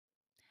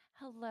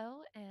Hello,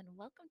 and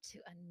welcome to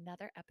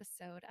another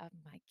episode of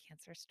my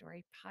Cancer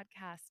Story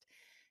podcast.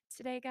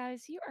 Today,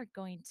 guys, you are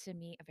going to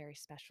meet a very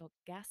special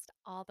guest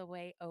all the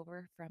way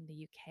over from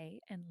the UK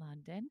in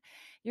London.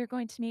 You're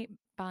going to meet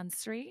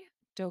Bansri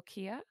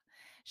Dokia.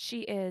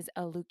 She is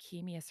a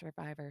leukemia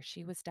survivor.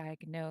 She was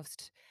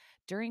diagnosed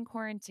during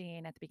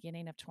quarantine at the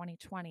beginning of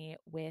 2020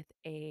 with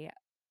a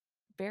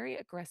very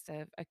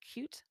aggressive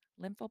acute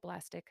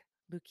lymphoblastic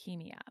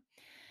leukemia.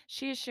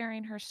 She is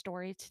sharing her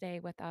story today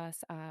with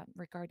us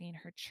regarding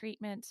her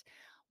treatment,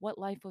 what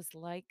life was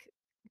like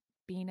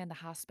being in the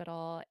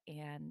hospital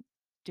and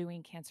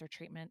doing cancer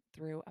treatment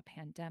through a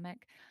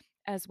pandemic,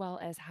 as well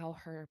as how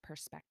her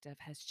perspective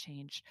has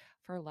changed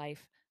for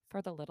life,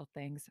 for the little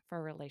things,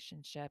 for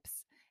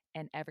relationships,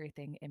 and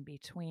everything in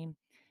between.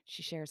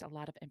 She shares a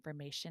lot of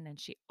information and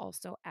she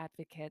also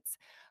advocates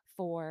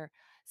for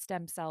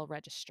stem cell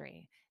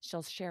registry.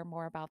 She'll share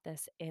more about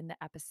this in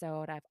the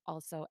episode. I've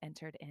also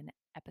entered in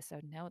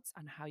episode notes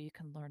on how you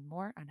can learn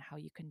more, on how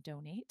you can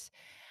donate.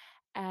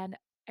 And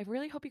I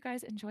really hope you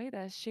guys enjoy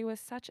this. She was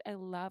such a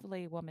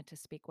lovely woman to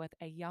speak with,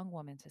 a young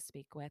woman to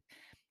speak with.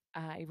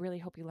 I really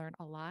hope you learn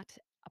a lot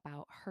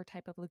about her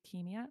type of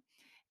leukemia.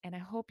 And I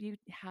hope you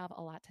have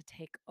a lot to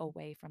take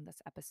away from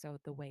this episode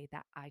the way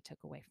that I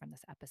took away from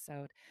this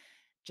episode.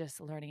 Just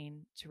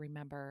learning to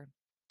remember,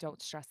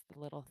 don't stress the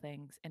little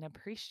things and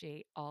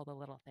appreciate all the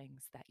little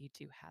things that you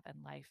do have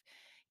in life.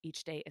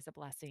 Each day is a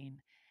blessing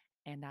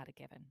and not a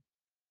given.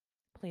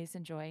 Please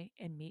enjoy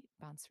and meet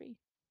Bansri.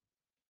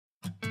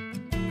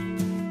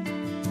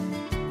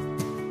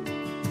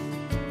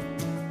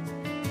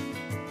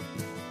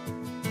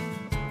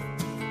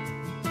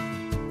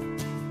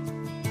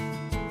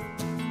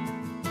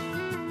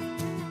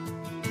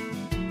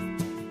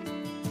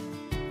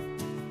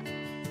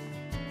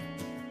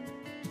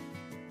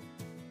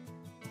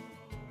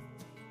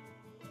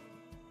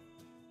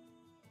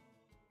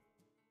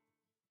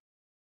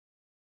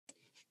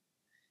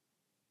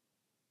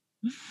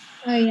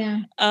 Oh,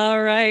 yeah.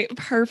 All right,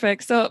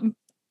 perfect. So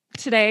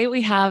today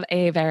we have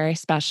a very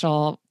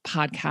special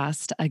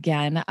podcast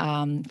again,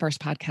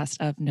 first podcast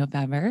of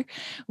November.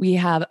 We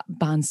have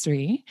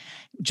Bansri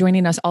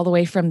joining us all the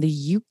way from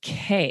the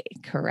UK,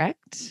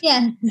 correct?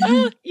 Yeah.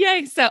 Oh,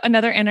 yay. So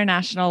another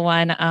international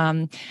one.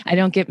 I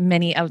don't get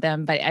many of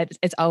them, but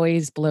it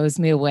always blows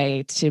me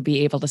away to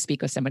be able to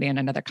speak with somebody on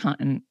another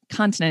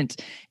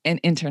continent and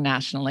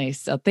internationally.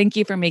 So thank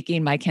you for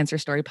making my Cancer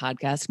Story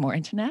podcast more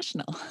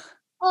international.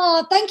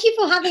 Oh, thank you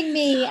for having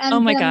me. Oh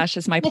And my gosh,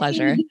 it's my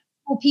pleasure.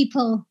 for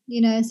people,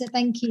 so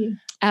thank you.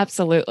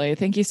 Absolutely.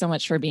 Thank you so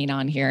much for being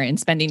on here and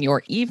spending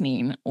your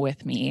evening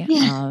with me.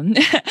 Yeah.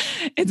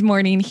 It's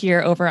morning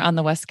here over on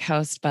the West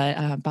Coast, but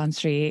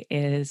Bansri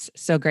is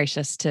so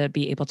gracious to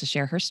be able to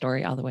share her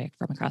story all the way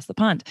from across the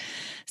pond.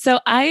 So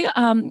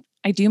I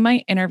do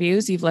my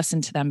interviews. You've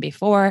listened to them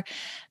before,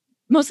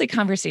 mostly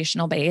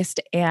conversational based.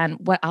 And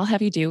what I'll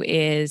have you do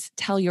is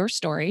tell your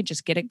story,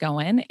 just get it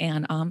going.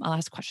 And I'll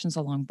ask questions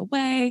along the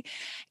way.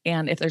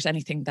 And if there's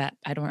anything that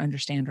I don't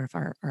understand or if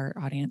our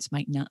audience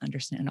might not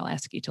understand, I'll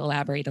ask you to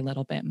elaborate a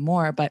little bit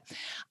more. But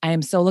I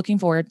am so looking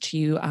forward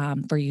to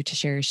for you to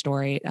share your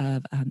story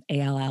of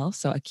ALL,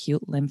 so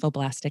acute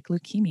lymphoblastic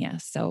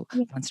leukemia. So,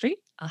 Yeah. Bansri,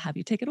 I'll have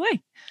you take it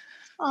away.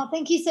 Oh,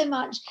 thank you so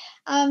much.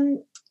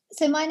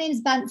 So my name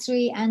is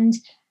Bansri, and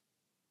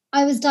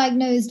I was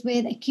diagnosed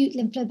with acute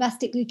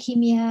lymphoblastic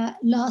leukemia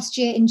last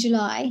year in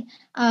July.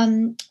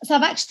 So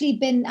I've actually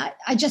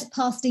I just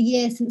passed a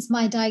year since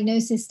my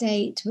diagnosis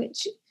date,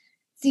 which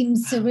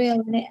seems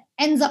surreal, and it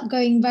ends up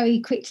going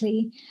very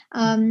quickly.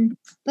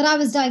 But I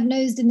was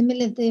diagnosed in the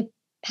middle of the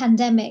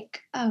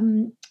pandemic,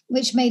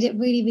 which made it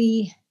really,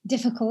 really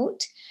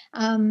difficult.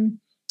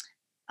 And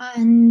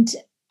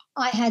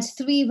I had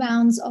 3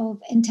 rounds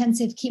of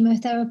intensive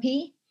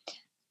chemotherapy,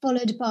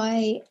 followed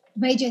by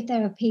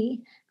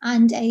radiotherapy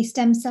and a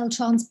stem cell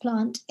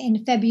transplant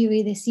in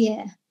February this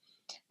year.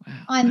 Wow.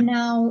 I'm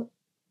now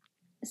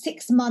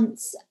 6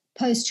 months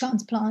post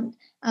transplant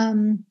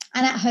and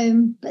at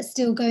home, but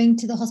still going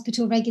to the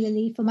hospital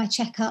regularly for my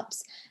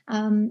checkups,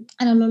 and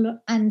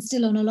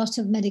still on a lot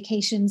of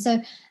medication.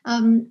 So,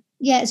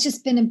 it's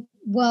just been a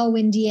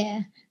whirlwind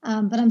year,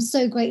 but I'm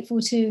so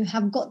grateful to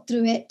have got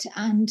through it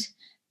and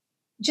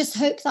just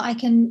hope that I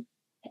can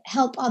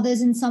help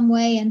others in some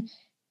way and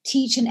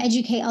teach and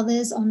educate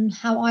others on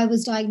how I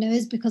was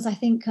diagnosed, because I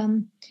think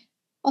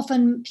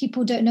often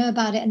people don't know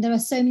about it. And there are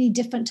so many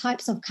different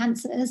types of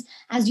cancers,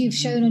 as you've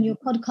shown on your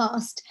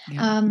podcast,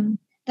 that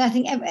I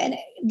think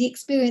the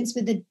experience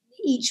with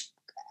each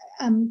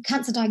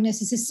cancer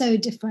diagnosis is so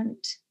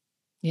different.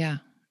 Yeah.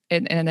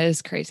 And it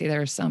is crazy.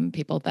 There are some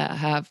people that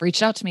have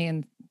reached out to me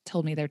and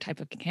told me their type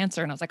of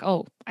cancer. And I was like,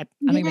 oh, I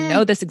don't even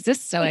know this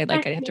exists. So I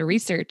had to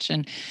research.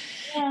 And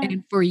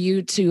for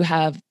you to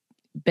have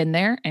been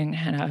there and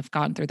have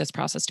gone through this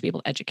process to be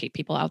able to educate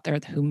people out there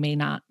who may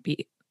not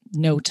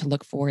know to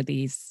look for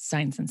these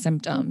signs and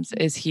symptoms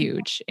is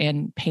huge,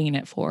 and paying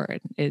it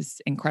forward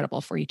is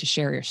incredible for you to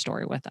share your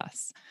story with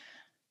us.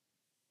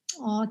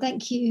 Oh,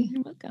 thank you.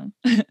 You're welcome.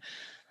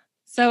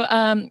 So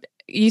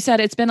you said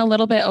it's been a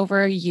little bit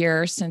over a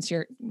year since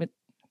there's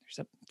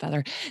a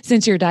feather,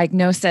 since your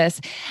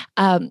diagnosis.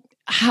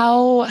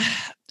 How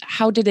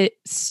did it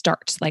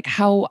start? Like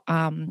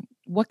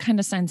what kind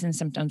of signs and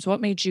symptoms?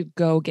 What made you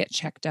go get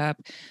checked up?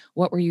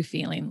 What were you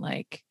feeling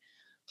like?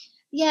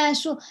 Yeah,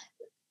 sure.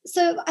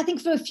 So I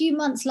think for a few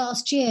months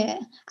last year,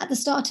 at the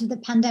start of the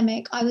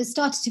pandemic, I was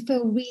started to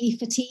feel really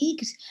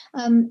fatigued,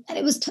 and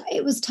it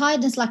was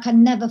tiredness like I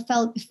never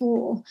felt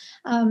before.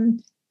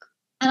 Um,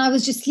 and I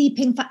was just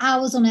sleeping for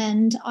hours on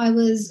end.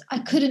 I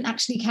couldn't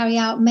actually carry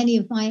out many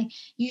of my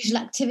usual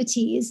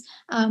activities,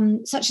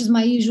 such as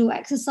my usual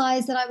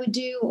exercise that I would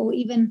do, or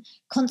even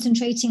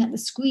concentrating at the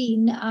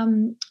screen.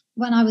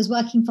 When I was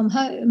working from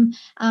home,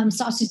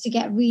 started to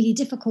get really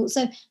difficult.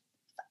 So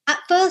at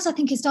first, I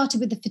think it started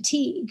with the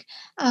fatigue,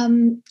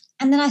 and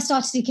then I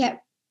started to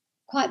get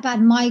quite bad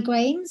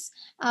migraines,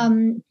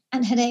 and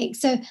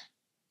headaches. So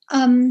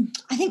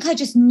I think I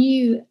just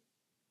knew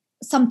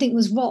something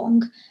was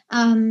wrong.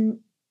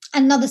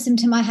 Another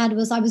symptom I had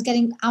was I was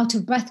getting out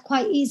of breath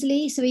quite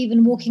easily. So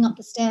even walking up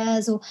the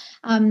stairs or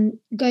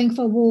going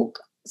for a walk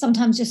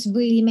sometimes just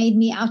really made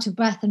me out of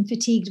breath and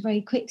fatigued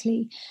very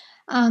quickly.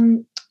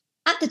 Um,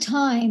 at the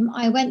time,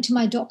 I went to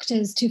my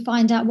doctors to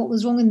find out what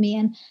was wrong with me,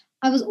 and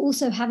I was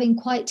also having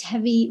quite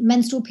heavy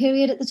menstrual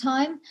period at the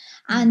time. Mm,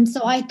 And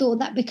so I thought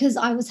that because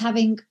I was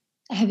having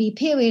a heavy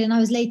period, and I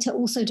was later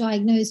also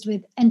diagnosed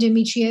with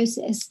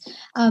endometriosis, me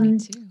um,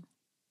 too.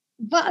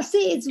 but I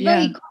see it's Yeah.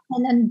 very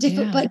common and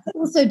difficult, Yeah. but it's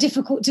also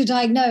difficult to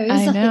diagnose,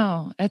 I I think.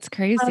 know. It's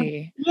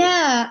crazy.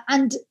 Yeah,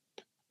 and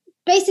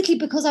basically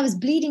because I was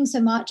bleeding so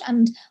much,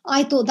 and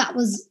I thought that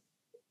was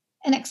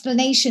an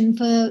explanation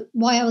for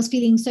why I was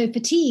feeling so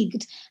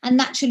fatigued, and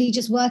naturally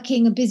just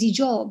working a busy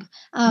job.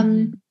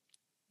 Mhm.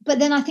 But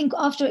then I think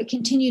after it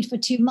continued for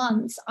 2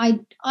 months,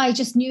 I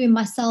just knew in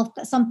myself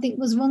that something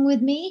was wrong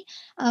with me.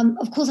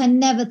 Of course, I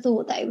never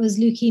thought that it was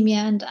leukemia,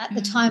 and at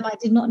the Yeah. time, I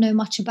did not know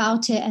much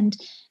about it, and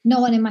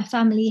no one in my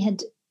family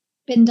had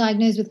been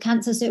diagnosed with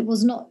cancer, so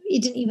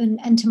it didn't even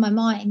enter my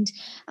mind.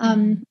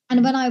 Mhm.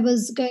 And when I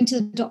was going to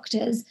the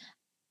doctors,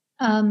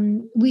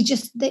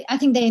 I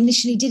think they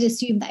initially did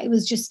assume that it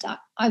was just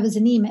I was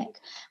anemic.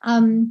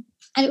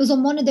 And it was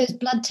on one of those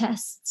blood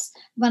tests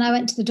when I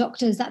went to the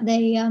doctors that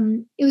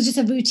it was just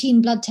a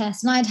routine blood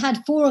test, and I'd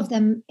had four of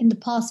them in the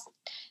past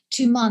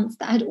 2 months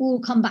that had all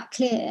come back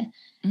clear.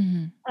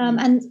 Mhm.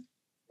 And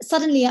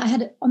suddenly, I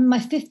had on my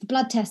fifth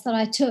blood test that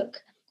I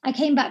took, I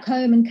came back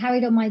home and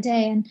carried on my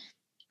day, and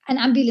an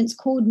ambulance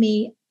called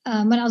me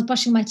when I was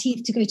brushing my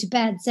teeth to go to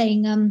bed,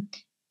 saying,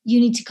 "You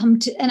need to come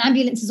to an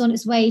ambulance is on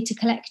its way to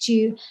collect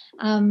you.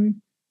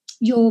 Um,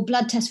 your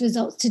blood test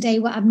results today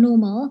were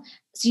abnormal,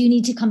 so you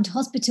need to come to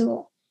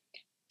hospital."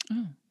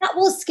 Oh, That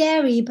was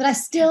scary, but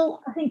yeah.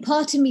 I think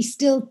part of me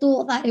still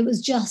thought that it was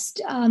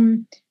just,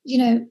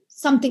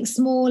 something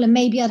small, and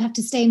maybe I'd have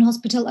to stay in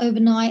hospital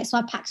overnight. So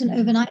I packed an Mhm.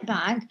 overnight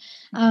bag.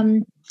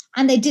 Mhm.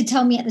 And they did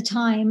tell me at the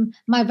time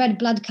my red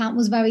blood count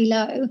was very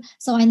low.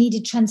 So I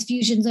needed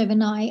transfusions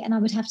overnight, and I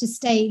would have to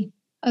stay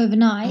Oh,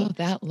 overnight.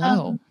 that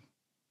low. Um,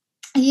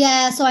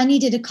 yeah, so I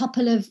needed a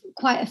couple of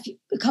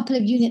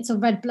units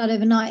of red blood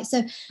overnight.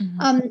 So,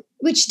 Mhm.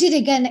 which did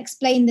again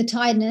explain the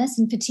tiredness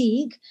and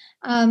fatigue.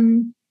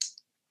 Um,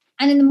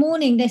 and in the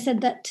morning, they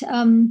said that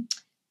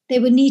they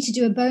would need to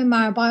do a bone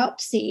marrow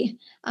biopsy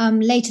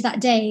later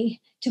that day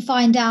to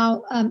find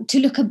out to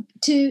look up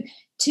to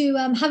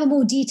have a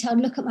more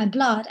detailed look at my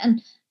blood.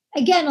 And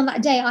again, on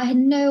that day, I had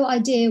no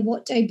idea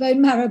what a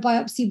bone marrow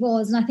biopsy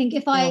was. And I think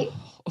if I, Oh.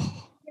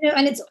 Oh.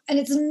 and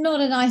it's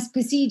not a nice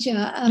procedure.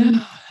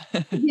 No.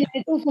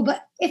 It's awful.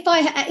 But if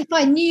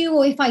I knew,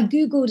 or if I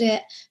googled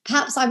it,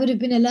 perhaps I would have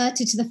been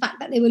alerted to the fact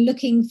that they were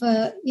looking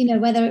for,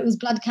 whether it was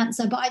blood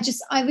cancer. But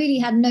I really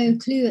had no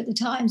clue at the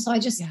time, so I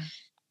just Yeah.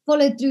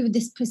 followed through with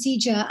this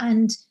procedure.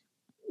 And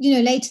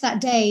later that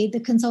day, the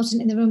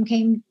consultant in the room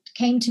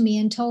came to me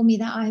and told me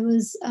that I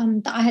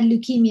had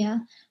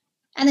leukemia,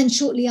 and then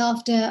shortly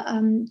after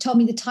told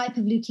me the type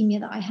of leukemia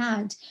that I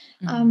had.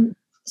 Mhm. Um,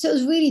 so it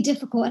was really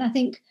difficult, and I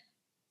think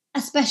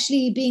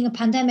especially being a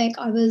pandemic,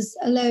 I was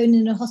alone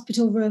in a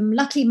hospital room.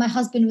 Luckily, my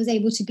husband was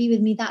able to be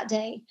with me that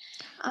day,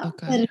 Oh,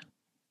 good. but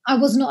I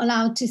was not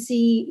allowed to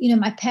see,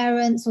 my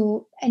parents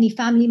or any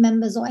family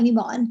members or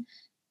anyone.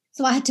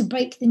 So I had to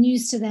break the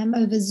news to them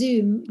over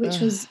Zoom, which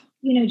Ugh. was,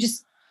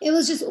 just it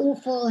was just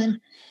awful, and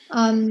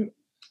um,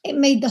 it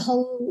made the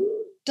whole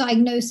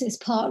diagnosis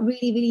part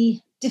really,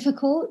 really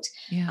difficult.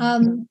 Yeah.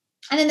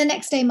 And then the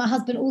next day, my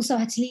husband also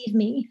had to leave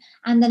me,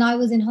 and then I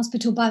was in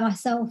hospital by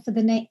myself for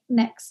the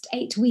next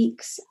 8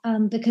 weeks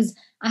because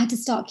I had to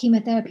start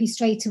chemotherapy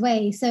straight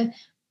away. So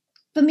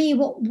for me,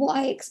 what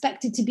I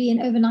expected to be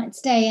an overnight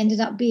stay ended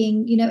up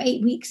being,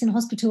 8 weeks in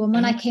hospital. And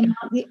when I Oh, came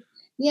out,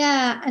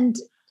 yeah, and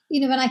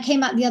when I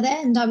came out the other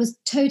end, I was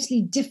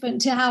totally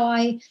different to how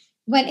I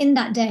went in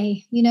that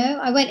day.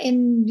 I went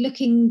in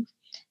looking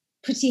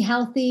pretty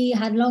healthy,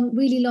 had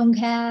really long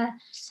hair,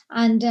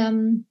 and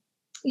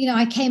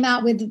I came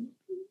out with,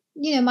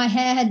 my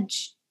hair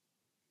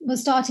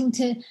was starting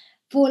to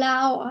fall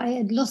out. I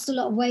had lost a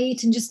lot of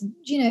weight, and just,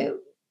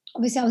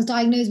 obviously I was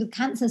diagnosed with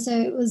cancer. So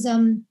it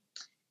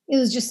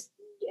was just,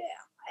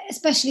 yeah,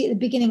 especially at the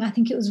beginning, I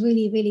think it was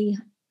really, really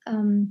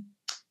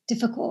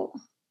difficult.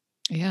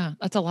 Yeah,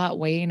 that's a lot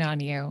weighing on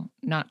you,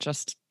 not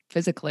just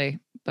physically,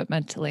 but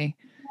mentally,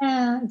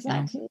 Yeah, you know,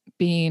 exactly.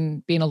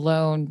 being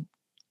alone,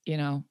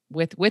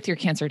 with your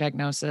cancer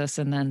diagnosis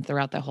and then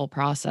throughout the whole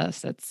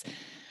process, it's,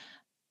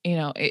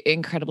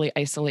 incredibly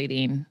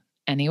isolating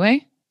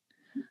anyway.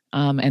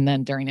 And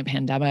then during a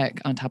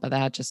pandemic on top of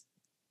that, just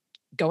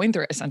going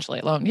through it essentially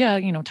alone. Yeah,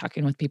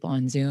 talking with people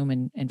on Zoom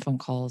and phone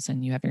calls,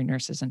 and you have your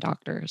nurses and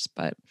doctors,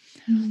 but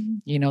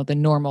Mm, the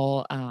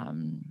normal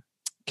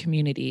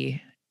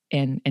community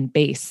and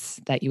base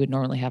that you would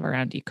normally have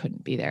around you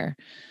couldn't be there.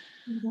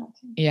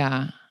 exactly.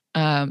 Yeah.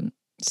 Um,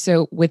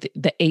 so with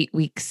the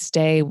 8-week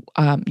stay,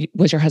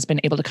 was your husband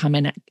able to come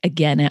in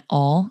again at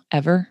all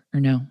ever or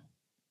no?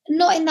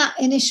 Not in that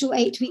initial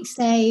 8-week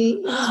stay.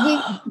 It was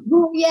really,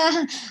 well,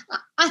 yeah.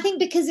 I think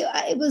because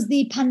it was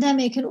the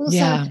pandemic, and also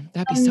Yeah,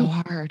 that'd be so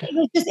hard.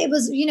 it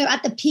was,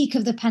 at the peak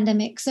of the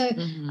pandemic. So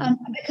Mhm.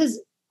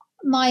 because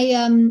my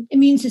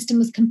immune system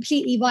was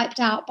completely wiped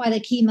out by the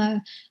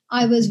chemo,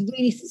 I was Mhm.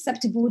 really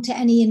susceptible to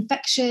any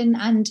infection,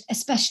 and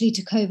especially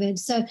to COVID.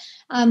 So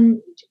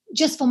um,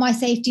 just for my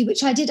safety,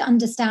 which I did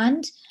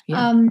understand,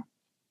 Yeah. um,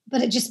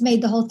 but it just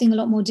made the whole thing a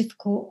lot more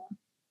difficult.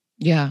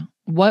 Yeah.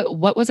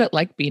 What was it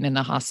like being in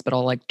the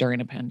hospital, like, during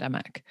a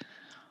pandemic?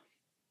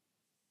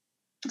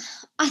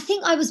 I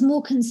think I was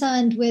more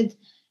concerned with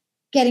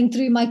getting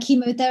through my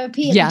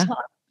chemotherapy at the Yeah. time.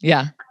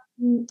 Yeah.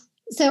 Mm,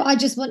 so I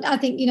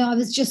think, I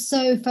was just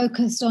so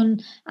focused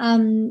on,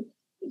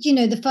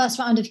 the first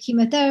round of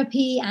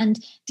chemotherapy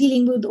and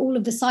dealing with all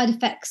of the side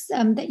effects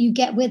that you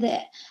get with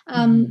it.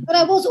 Mhm. But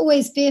I was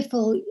always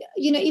fearful,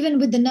 even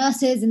with the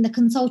nurses and the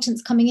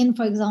consultants coming in,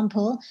 for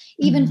example,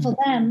 even for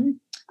Mhm. them,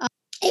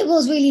 it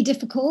was really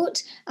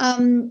difficult.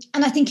 And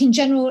I think in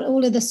general,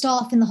 all of the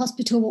staff in the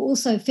hospital were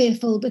also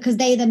fearful because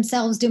they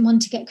themselves didn't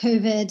want to get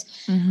COVID.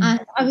 Mhm. And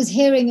I was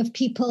hearing of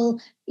people,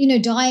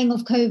 dying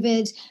of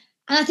COVID.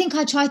 And I think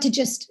I tried to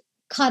just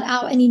cut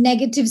out any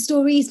negative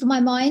stories from my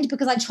mind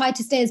because I tried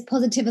to stay as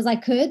positive as I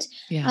could.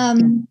 Yeah.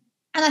 And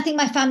I think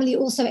my family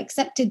also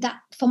accepted that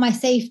for my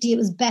safety, it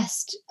was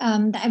best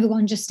that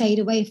everyone just stayed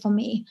away from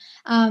me.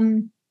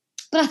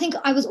 But I think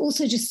I was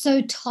also just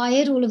so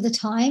tired all of the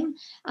time,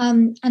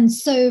 and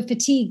so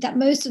fatigued that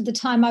most of the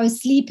time I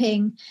was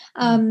sleeping.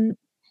 Mm.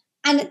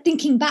 And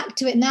thinking back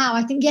to it now,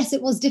 I think, yes,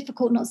 it was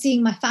difficult not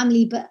seeing my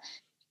family, but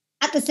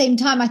at the same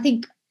time, I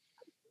think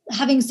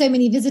having so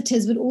many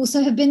visitors would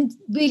also have been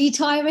really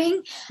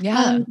tiring.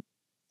 Yeah. Um,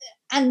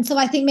 and so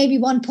I think maybe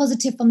one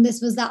positive from this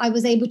was that I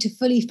was able to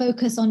fully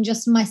focus on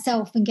just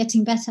myself and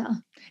getting better.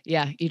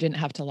 Yeah, you didn't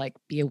have to, like,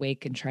 be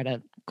awake and try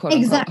to, quote,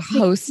 unquote, Exactly.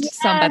 "host" Yeah,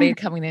 somebody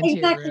coming into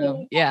your room.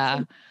 exactly.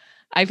 Yeah.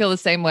 I feel the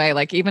same way,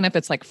 like, even if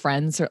it's, like,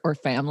 friends or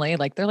family,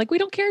 like, they're like, "We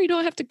don't care, you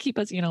don't have to keep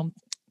us,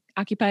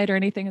 occupied or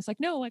anything." It's like,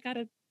 "No, I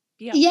gotta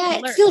be up and Yeah,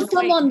 it's alert still and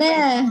awake someone and ready to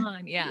there. come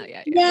on." Yeah, yeah,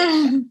 yeah, yeah,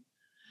 yeah. Yeah.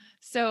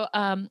 So,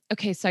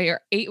 okay, so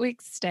your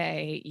 8-week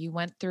stay, you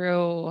went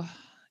through,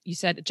 you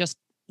said just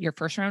your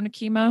first round of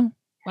chemo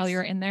while you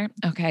were in there?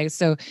 Okay,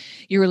 so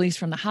you released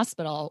from the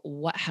hospital.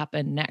 What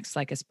happened next,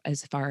 like,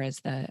 as far as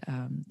the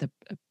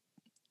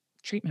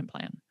treatment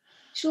plan?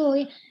 Sure.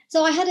 Yeah.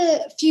 So I had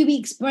a few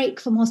weeks break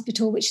from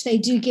hospital, which they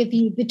do give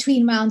you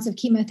between rounds of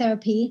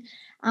chemotherapy.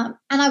 And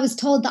I was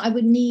told that I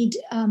would need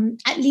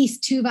at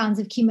least 2 rounds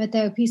of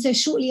chemotherapy. So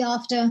shortly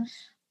after,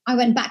 I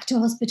went back to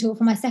hospital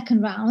for my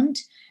second round.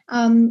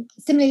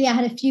 Similarly, I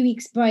had a few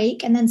weeks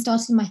break and then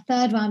started my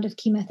third round of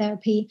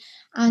chemotherapy.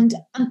 And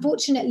Mhm.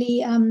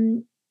 unfortunately,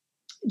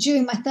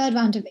 during my third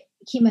round of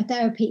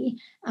chemotherapy,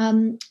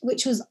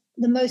 which was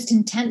the most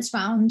intense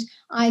round,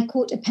 I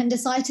caught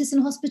appendicitis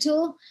in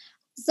hospital.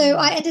 So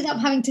I Mm, ended up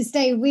having to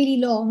stay really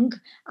long.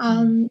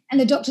 mm, And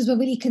the doctors were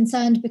really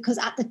concerned because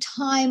at the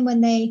time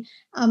when they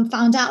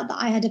found out that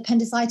I had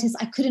appendicitis,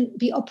 I couldn't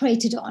be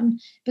operated on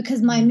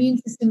because my mm. immune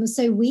system was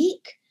so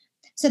weak.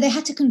 So they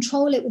had to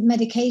control it with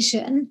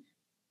medication.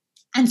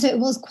 And so it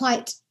was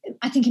quite,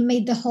 I think it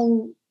made the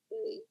whole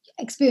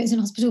experience in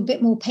hospital a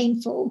bit more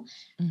painful.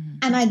 Mhm.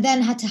 And I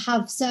then had to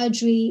have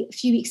surgery a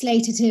few weeks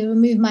later to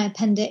remove my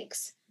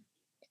appendix,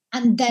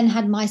 and then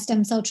had my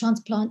stem cell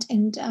transplant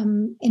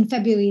in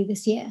February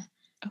this year.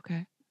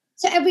 Okay.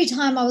 So every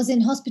time I was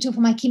in hospital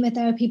for my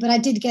chemotherapy, but I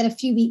did get a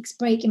few weeks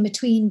break in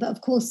between. But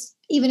of course,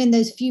 even in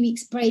those few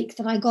weeks break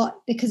that I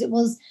got, because it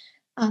was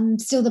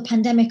still the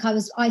pandemic, I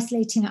was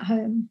isolating at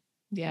home.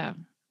 Yeah,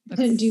 I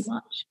couldn't do that's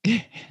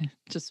much.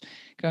 just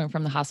going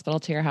from the hospital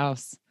to your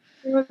house.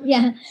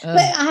 Yeah, but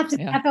Ugh, I have to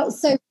say, yeah. I felt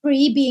so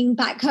free being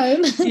back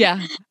home.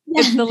 Yeah,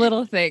 it's Yeah, the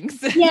little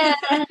things. yeah,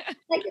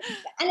 like,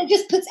 and it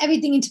just puts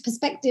everything into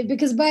perspective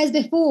because whereas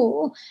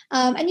before,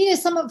 and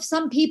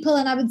some people,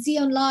 and I would see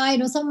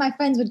online, or some of my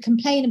friends would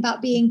complain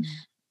about being,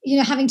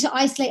 Mhm. having to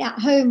isolate at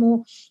home,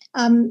 or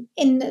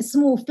in a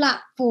small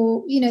flat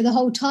for the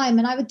whole time,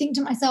 and I would think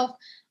to myself,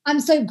 I'm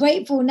so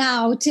grateful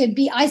now to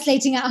be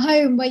isolating at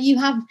home, where you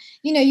have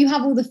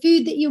all the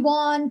food that you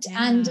want,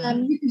 and Yeah.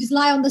 you can just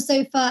lie on the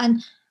sofa,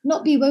 and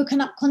not be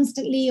woken up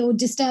constantly or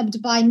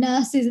disturbed by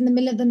nurses in the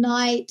middle of the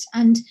night.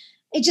 And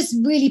it just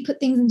really put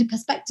things into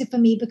perspective for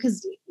me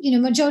because,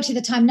 majority of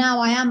the time now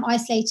I am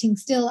isolating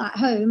still at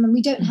home, and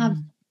we don't have,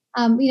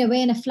 Mhm. we're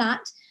in a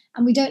flat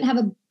and we don't have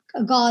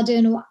a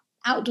garden or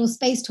outdoor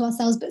space to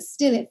ourselves, but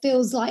still it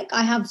feels like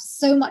I have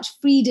so much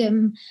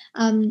freedom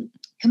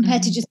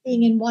compared to Mhm. just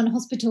being in one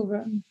hospital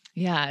room.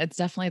 Yeah, it's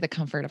definitely the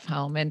comfort of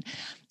home, and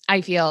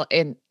I feel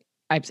in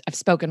I've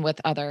spoken with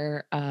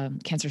other,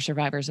 cancer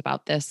survivors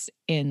about this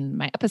in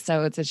my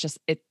episodes. It's just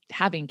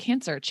having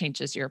cancer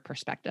changes your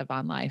perspective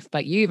on life,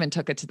 but you even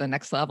took it to the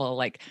next level,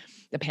 like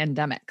the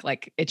pandemic,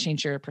 like it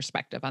changed your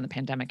perspective on the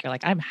pandemic. You're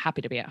like, "I'm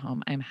happy to be at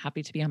home. I'm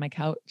happy to be on my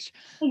couch.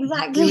 I'm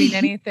not doing Exactly.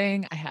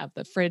 anything. I have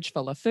the fridge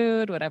full of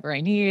food, whatever I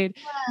need."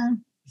 Yeah,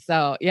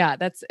 So, yeah,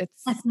 it's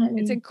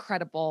definitely.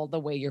 incredible the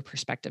way your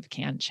perspective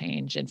can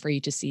change and for you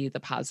to see the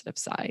positive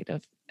side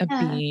of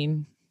Yeah,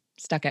 being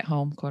stuck at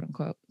home, quote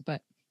unquote,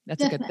 but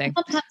that's a good definitely. And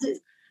thing. sometimes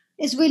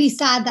it's really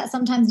sad that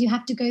sometimes you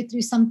have to go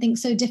through something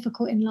so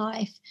difficult in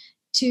life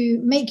to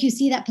make you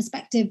see that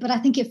perspective, but I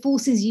think it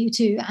forces you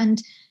to.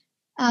 And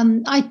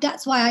I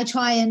that's why I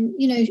try and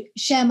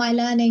share my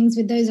learnings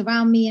with those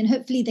around me, and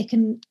hopefully they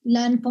can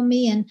learn from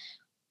me, and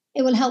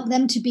it will help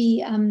them to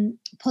be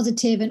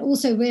positive and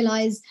also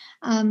realize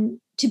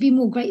to be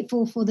more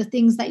grateful for the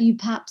things that you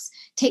perhaps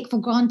take for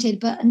granted,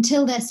 but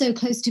until they're so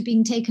close to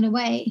being taken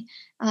away,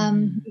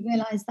 Mhm. you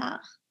realize that.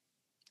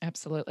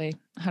 Absolutely,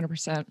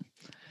 100%.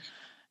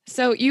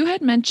 So you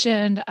had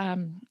mentioned,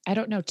 I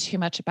don't know too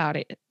much about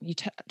it. You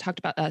talked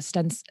about a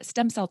stem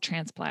cell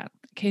transplant.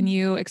 Can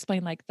you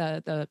explain like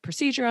the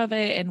procedure of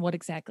it and what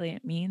exactly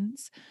it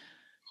means?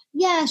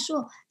 Yeah,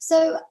 sure.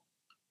 So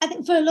I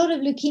think for a lot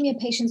of leukemia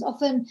patients,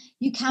 often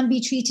you can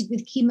be treated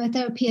with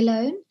chemotherapy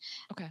alone.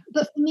 Okay.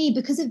 But for me,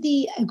 because of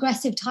the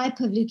aggressive type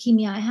of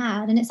leukemia I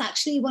had, and it's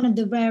actually one of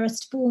the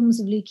rarest forms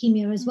of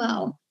leukemia as Mm.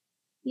 well.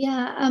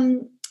 Yeah,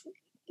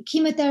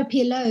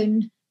 chemotherapy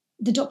alone,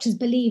 the doctors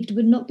believed,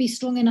 would not be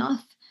strong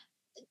enough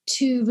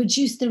to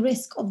reduce the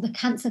risk of the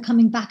cancer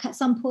coming back at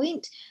some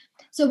point.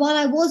 So while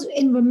I was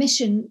in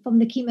remission from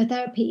the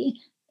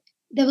chemotherapy,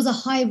 there was a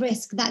high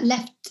risk that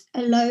left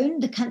alone,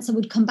 the cancer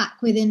would come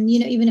back within,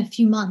 even a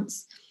few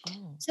months.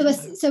 Oh, So wow.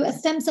 a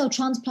stem cell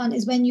transplant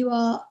is when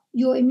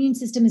your immune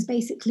system is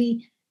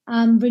basically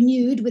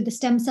renewed with the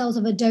stem cells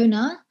of a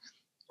donor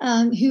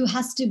who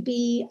has to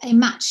be a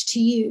match to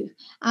you,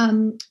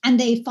 and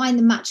they find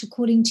the match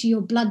according to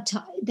your blood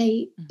type.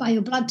 They by Mhm.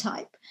 your blood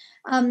type,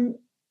 um,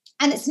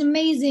 and it's an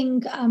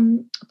amazing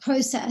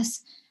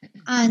process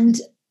and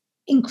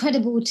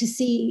incredible to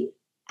see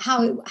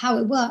how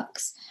it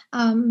works.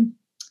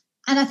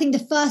 And I think the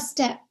first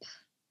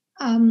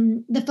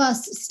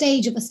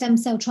stage of a stem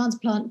cell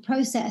transplant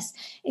process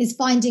is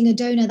finding a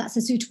donor that's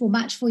a suitable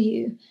match for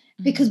you.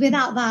 Because Mhm.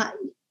 without that,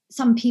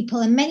 some people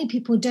and many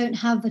people don't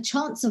have a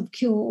chance of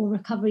cure or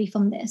recovery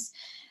from this.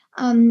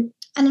 And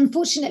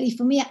unfortunately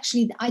for me,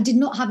 actually, I did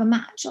not have a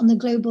match on the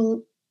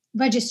global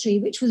registry,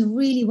 which was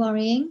really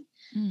worrying.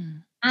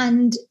 Mm.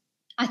 And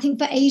I think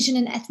for Asian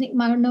and ethnic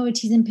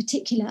minorities in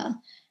particular,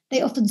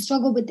 they often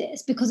struggle with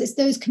this because it's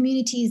those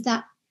communities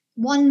that,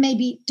 one,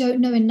 maybe don't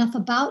know enough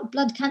about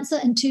blood cancer,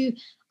 and two,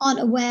 aren't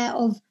aware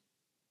of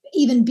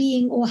even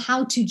being or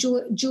how to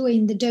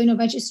join the donor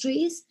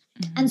registries.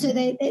 And so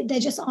Mhm. there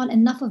just aren't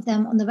enough of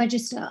them on the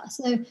register.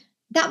 So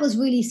that was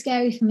really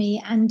scary for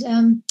me. And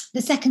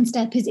the second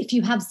step is if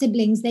you have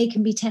siblings, they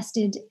can be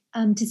tested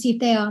to see if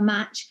they are a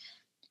match.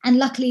 And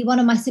luckily, one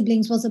of my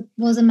siblings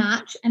was a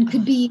match and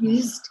could Oh, be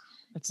used.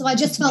 So I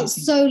just that's felt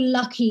amazing. so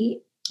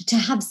lucky to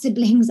have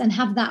siblings and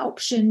have that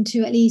option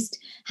to at least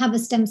have a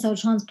stem cell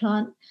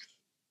transplant.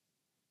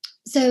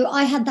 So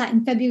I had that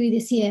in February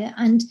this year,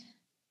 and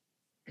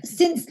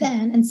since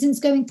then, and since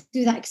going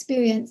through that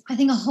experience, I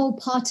think a whole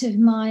part of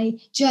my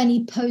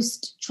journey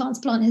post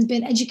transplant has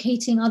been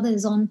educating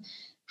others on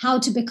how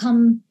to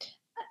become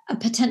a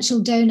potential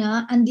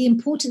donor and the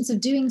importance of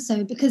doing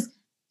so. Because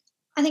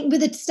I think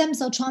with a stem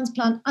cell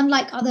transplant,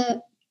 unlike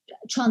other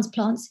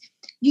transplants,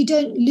 you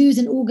don't lose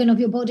an organ of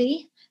your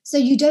body. So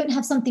you don't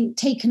have something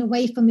taken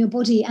away from your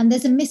body. And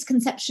there's a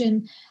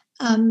misconception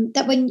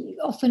that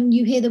often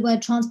you hear the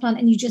word transplant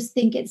and you just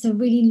think it's a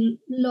really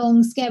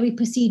long, scary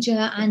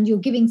procedure and you're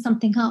giving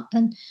something up.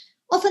 And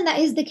often that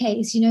is the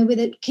case, with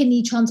a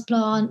kidney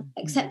transplant, Mhm.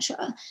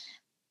 etc.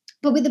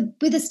 But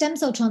with a stem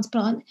cell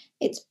transplant,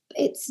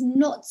 it's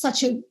not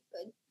such a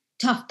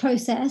tough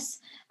process.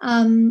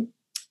 And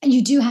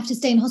you do have to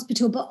stay in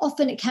hospital, but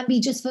often it can be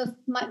just for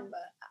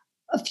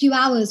a few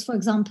hours, for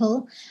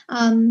example,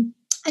 and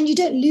you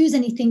don't lose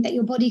anything that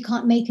your body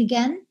can't make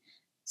again.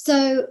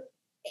 So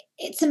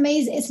it's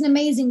amazing. It's an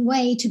amazing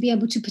way to be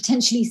able to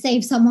potentially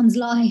save someone's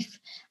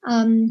life.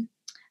 Um,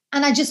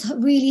 and I just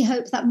really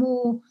hope that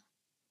more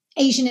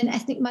Asian and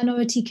ethnic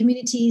minority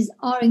communities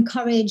are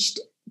encouraged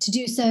to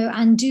do so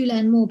and do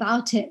learn more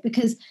about it,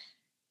 because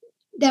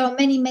there are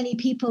many, many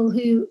people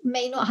who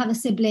may not have a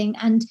sibling.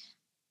 And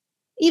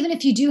even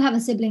if you do have a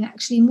sibling,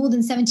 actually, more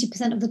than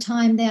 70% of the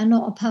time, they are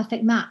not a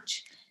perfect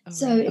match. Oh,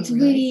 So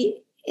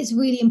really? it's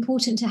really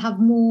important to have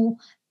more.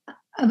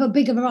 of a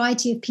bigger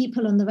variety of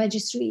people on the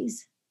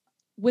registries.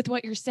 With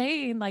what you're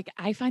saying, like,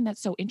 I find that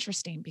so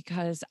interesting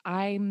because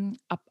I'm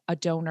a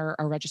donor,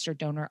 a registered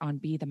donor on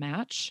Be the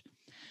Match.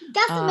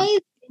 That's Um,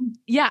 amazing.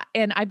 yeah,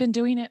 and I've been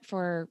doing it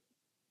for,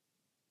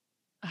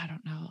 I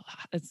don't know,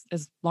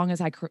 as long as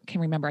I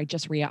can remember. I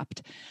just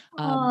re-upped.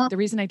 Oh, The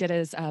reason I did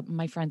is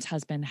my friend's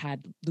husband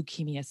had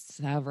leukemia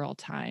several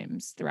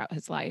times throughout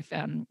his life,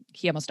 and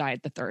he almost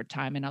died the third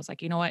time. And I was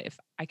like, you know what? If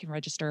I can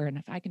register and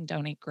if I can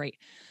donate, great.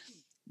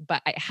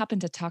 But I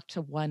happened to talk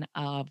to one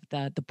of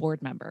the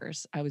board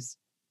members.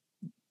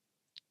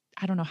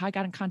 I don't know how I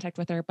got in contact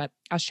with her, but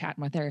I was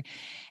chatting with her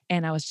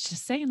and I was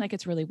just saying, like,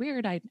 it's really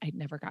weird. I'd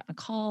never gotten a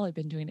call. I've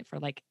been doing it for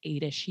like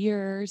 8-ish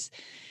years.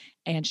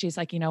 And she's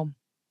like,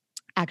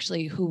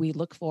 actually who we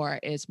look for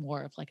is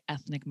more of like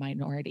ethnic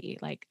minority,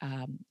 like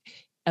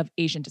of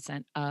Asian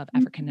descent, of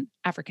mhm.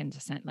 African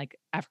descent, like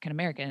African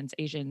Americans,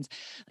 Asians,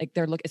 like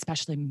they're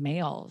especially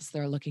males,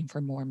 they're looking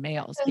for more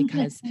males So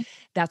because interesting.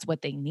 that's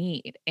what they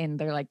need. And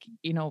they're like,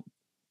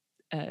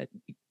 uh,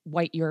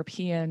 white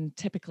European,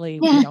 typically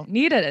we Yeah, don't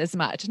need it as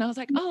much. And I was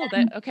like, oh,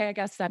 that okay, I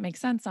guess that makes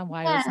sense on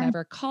why I was yeah,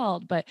 never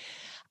called. But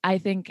I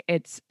think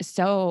it's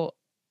so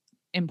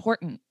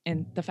important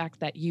in the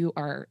fact that you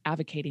are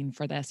advocating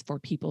for this, for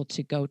people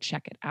to go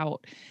check it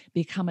out,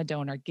 become a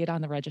donor, get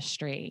on the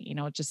registry,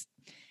 just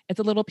it's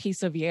a little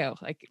piece of you.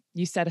 Like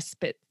you send a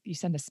spit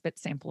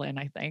sample in,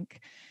 I think.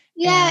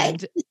 yeah. And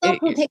The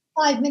sample it, takes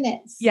 5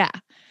 minutes. yeah.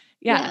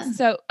 Yeah. Yeah.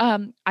 So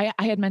I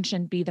had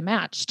mentioned Be the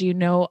Match. Do you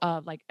know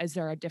of, like, is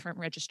there a different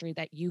registry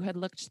that you had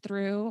looked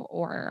through,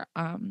 or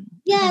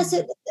Yeah,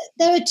 so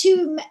there are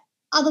two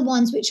other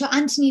ones, which are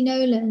Anthony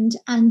Noland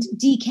and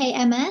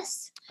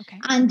DKMS, okay.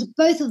 and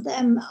both of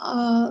them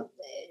are,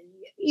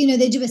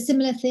 they do a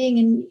similar thing,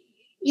 and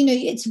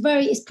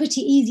it's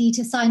pretty easy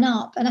to sign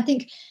up. And I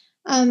think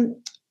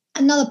um,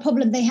 another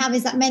problem they have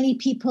is that many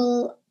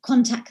people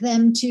contact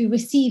them to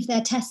receive their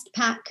test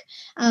pack,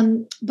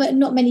 but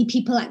not many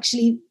people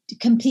actually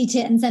complete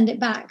it and send it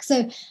back.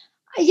 So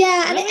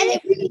yeah, and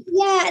Really?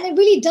 it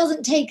really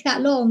doesn't take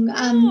that long.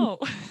 Oh.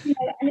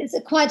 And it's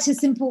quite a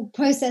simple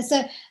process.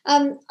 So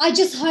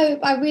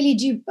I really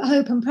do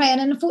hope and pray.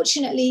 And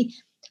unfortunately,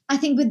 I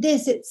think with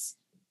this, it's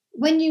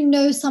when you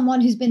know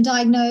someone who's been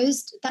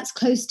diagnosed that's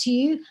close to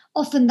you.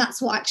 Often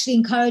that's what actually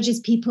encourages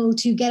people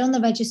to get on the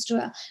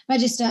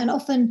register, and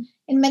often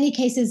in many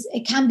cases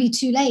it can be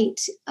too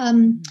late.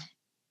 Mhm.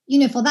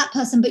 For that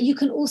person, but you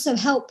can also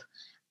help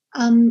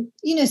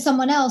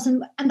someone else.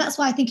 And that's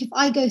why I think if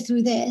I go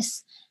through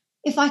this,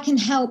 if I can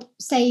help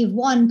save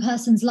one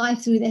person's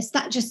life through this,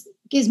 that just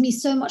gives me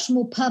so much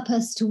more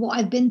purpose to what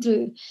I've been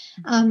through.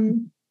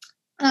 um,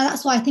 and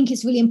that's why I think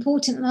it's really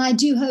important, and I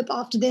do hope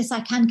after this I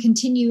can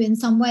continue in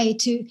some way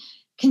to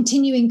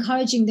continue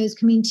encouraging those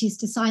communities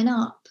to sign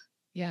up.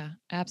 Yeah,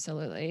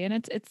 absolutely. And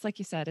it's like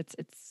you said,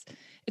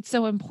 it's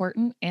so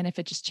important. And if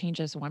it just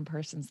changes one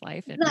person's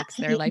life, it makes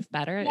their Exactly. life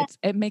better. Yeah,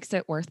 It makes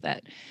it worth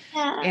it.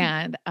 yeah.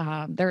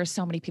 And there are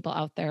so many people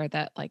out there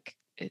that like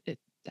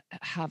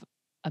have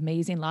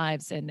amazing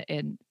lives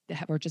and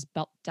were just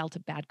dealt a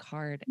bad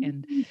card,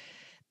 and Mhm.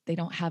 they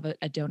don't have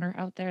a donor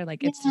out there.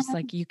 Like, it's just Yeah,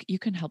 like you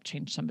can help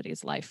change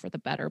somebody's life for the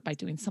better by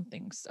doing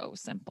something so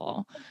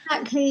simple.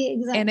 exactly,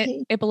 And it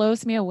exactly. it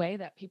blows me away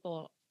that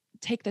people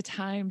take the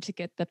time to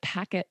get the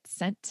packet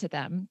sent to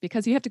them,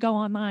 because you have to go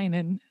online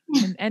and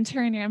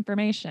enter in your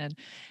information,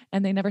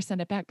 and they never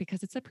send it back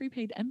because it's a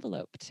prepaid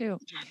envelope too.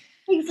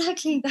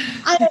 Exactly.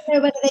 I don't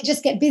know whether they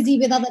just get busy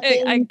with other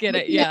I things. get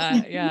it. Yeah,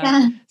 Yeah, yeah.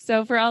 yeah.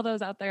 So for all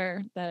those out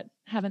there that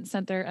haven't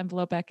sent their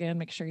envelope back in,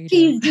 make sure you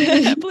do.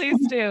 Please do.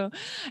 Please do.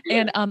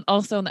 And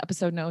also in the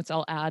episode notes,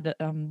 I'll add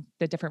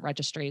the different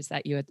registries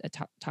that you had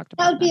talked That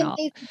about, would and be then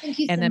amazing. Thank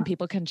you so then much.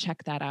 people can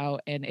check that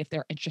out. And if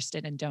they're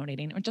interested in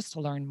donating or just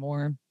to learn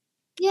more,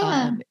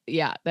 Yeah.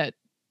 yeah, that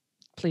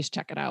please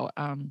check it out.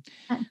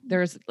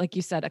 There's, like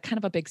you said, a kind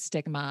of a big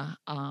stigma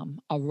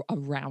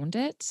around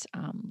it.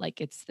 Like,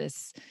 it's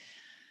this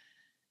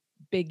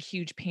big,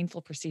 huge,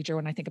 painful procedure.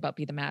 When I think about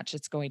Be the Match,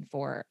 it's going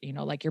for,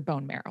 like, your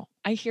bone marrow.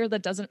 I hear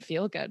that doesn't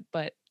feel good,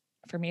 but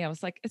for me, I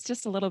was like, it's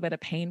just a little bit of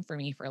pain for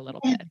me for a little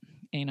Yeah. bit.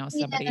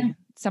 Yeah.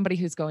 Somebody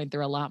who's going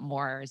through a lot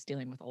more is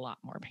dealing with a lot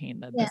more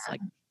pain than Yeah. this,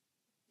 like,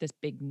 this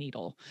big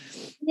needle.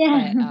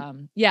 Yeah. But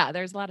yeah,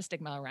 there's a lot of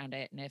stigma around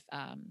it. And if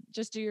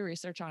just do your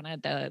research on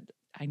it.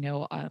 I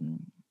know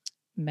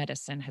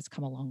medicine has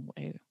come a long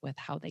way with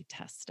how they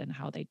test and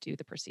how they do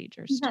the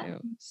procedures too.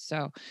 Exactly.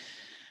 So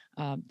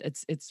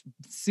it's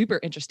super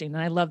interesting,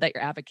 and I love that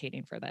you're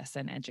advocating for this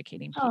and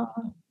educating people.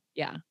 Oh.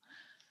 Yeah.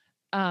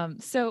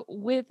 So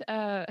with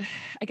I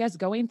guess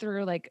going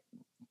through, like,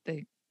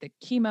 the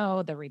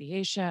chemo, the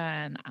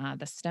radiation,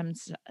 the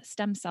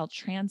stem cell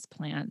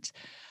transplant,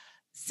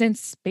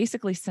 since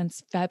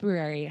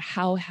February,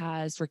 how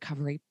has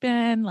recovery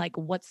been? Like,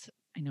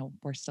 I know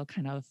we're still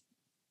kind of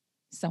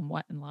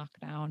somewhat in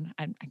lockdown.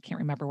 I can't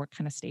remember what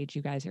kind of stage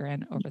you guys are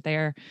in over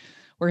there.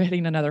 We're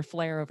hitting another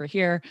flare over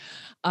here.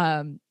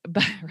 But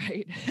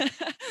right.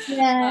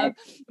 Yeah. uh,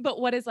 but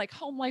what is, like,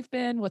 home life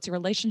been? What's your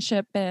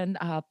relationship been?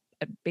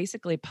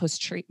 Basically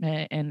post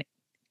treatment and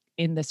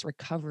in this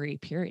recovery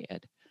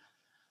period?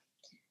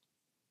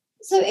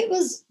 So it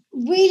was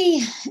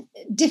really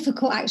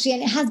difficult, actually,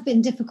 and it has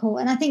been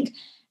difficult. And I think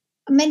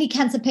many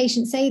cancer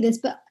patients say this,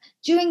 but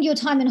during your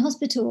time in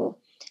hospital,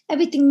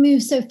 everything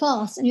moves so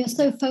fast and you're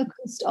so Yeah.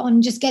 focused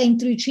on just getting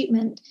through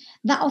treatment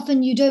that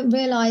often you don't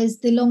realize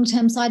the long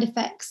term side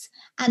effects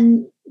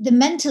and the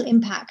mental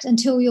impact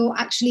until you're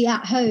actually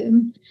at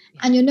home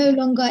Yeah. and you're no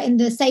longer in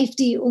the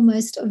safety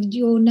almost of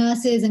your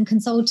nurses and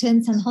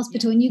consultants and Yeah.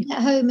 hospital, and you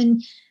get home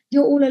and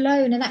you're all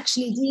alone and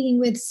actually dealing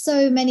with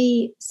so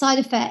many side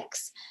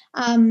effects.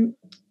 um,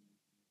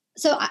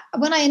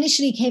 when I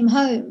initially came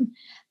home,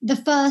 the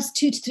first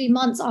 2 to 3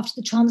 months after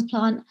the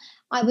transplant,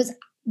 I was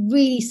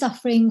really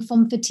suffering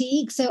from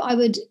fatigue. So I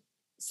would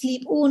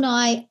sleep all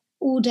night,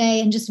 all day,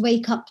 and just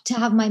wake up to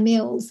have my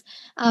meals.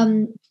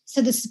 Mhm.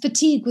 So this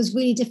fatigue was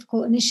really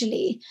difficult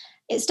initially.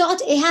 It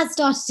has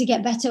started to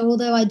get better,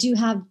 although I do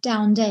have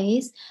down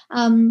days.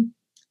 And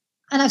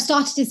I've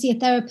started to see a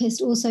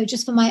therapist also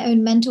just for my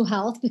own mental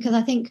health, because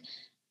I think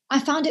I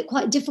found it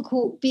quite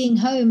difficult being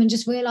home and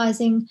just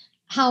realizing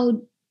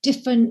how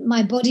different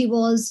my body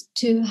was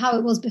to how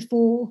it was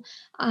before.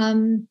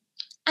 Um,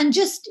 and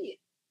just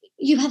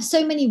you have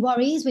so many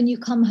worries when you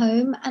come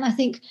home. And I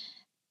think,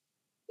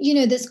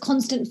 this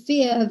constant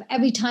fear of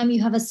every time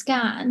you have a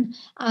scan.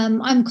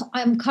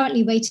 I'm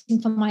currently waiting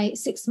for my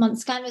 6 month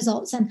scan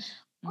results, and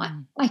I,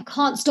 Mm. I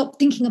can't stop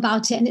thinking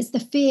about it. And it's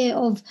the fear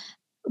of,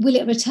 will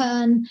it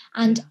return?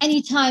 And Yeah.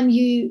 anytime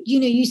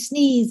you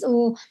sneeze,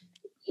 or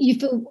you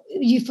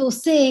feel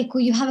sick, or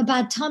you have a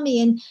bad tummy,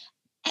 and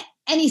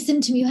any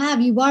symptom you have,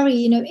 you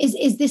worry,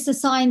 is this a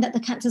sign that the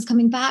cancer's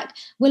coming back?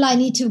 Will I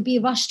need Mhm. to be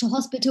rushed to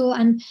hospital?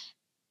 And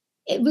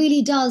it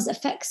really does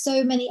affect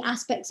so many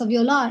aspects of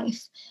your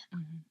life.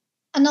 Mhm.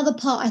 Another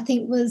part, I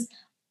think, was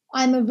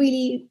I'm a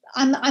really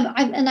I'm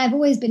and I've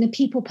always been a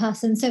people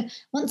person. So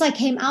once I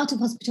came out of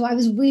hospital, I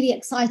was really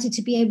excited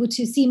to be able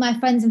to see my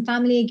friends and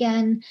family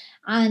again,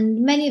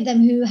 and many of them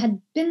who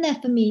had been there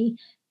for me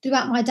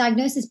throughout my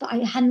diagnosis, but I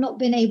had not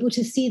been able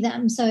to see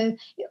them. So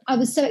I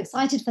was so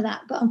excited for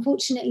that. But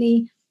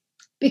unfortunately,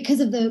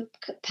 because of the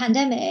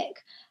pandemic,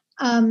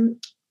 um,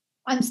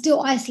 I'm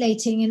still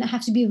isolating and I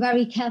have to be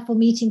very careful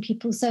meeting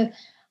people. So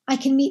I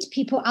can meet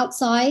people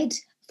outside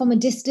from a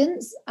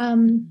distance.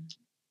 Mhm.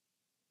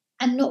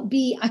 And not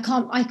be I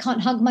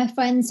can't hug my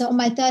friends. So on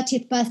my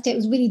 30th birthday, it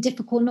was really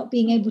difficult not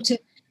being able Oh. to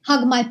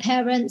hug my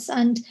parents.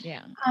 And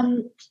Yeah.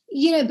 um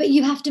but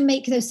you have to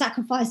make those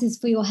sacrifices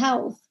for your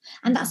health.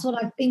 And that's Mhm.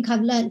 what I think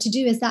I've learned to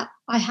do, is that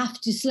I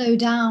have to slow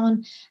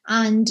down.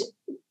 And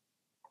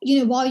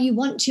while you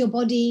want your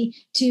body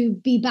to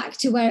be back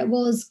to where it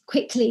was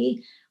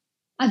quickly,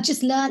 I've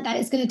just learned that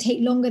it's going to take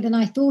longer than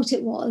I thought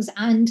it was.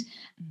 And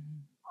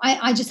Mhm.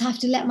 I just have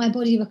to let my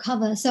body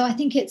recover. So I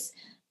think it's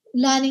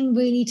learning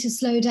really to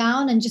slow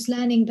down, and just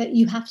learning that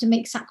you have to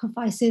make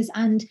sacrifices.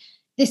 And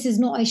this is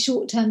not a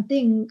short term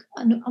thing,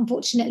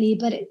 unfortunately,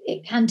 but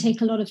it can Mhm.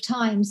 take a lot of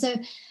time. So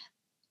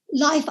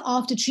life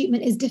after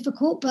treatment is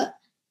difficult, but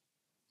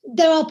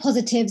there are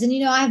positives. And,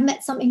 I've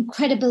met some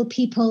incredible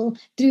people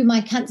through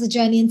my cancer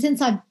journey. And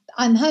since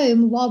I'm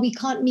home, while we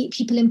can't meet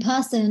people in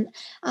person,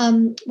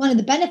 one of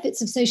the benefits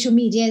of social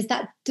media is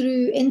that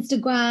through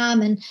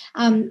Instagram and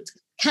Yeah.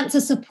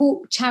 cancer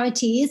support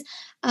charities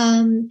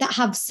that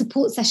have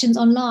support sessions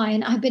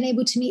online, I've been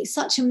able to meet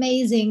such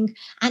amazing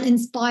and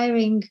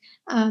inspiring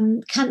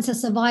cancer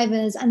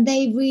survivors. And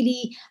they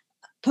really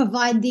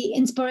provide the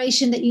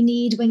inspiration that you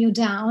need when you're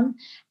down.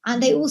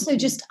 And they Mhm. also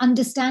just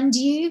understand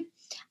you.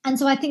 And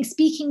so I think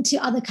speaking to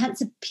other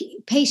cancer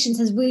patients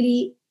has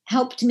really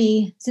helped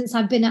me since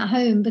I've been at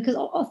home, because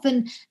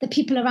often the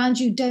people around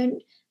you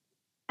don't,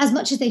 as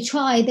much as they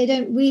try, they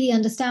don't really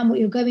understand what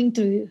you're going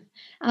through.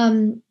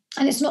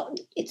 And it's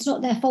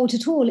not their fault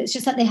at all. It's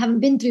just that they haven't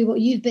been through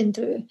what you've been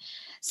through.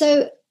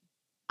 So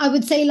I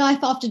would say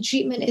life after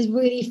treatment is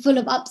really full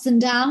of ups and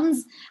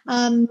downs.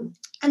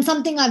 And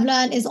something I've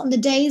learned is, on the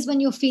days when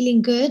you're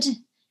feeling good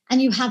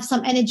and you have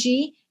some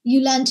energy,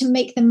 you learn to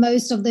make the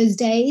most of those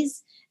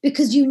days,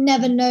 because you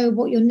never know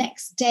what your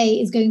next day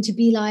is going to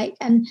be like.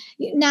 And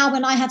now,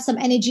 when I have some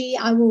energy,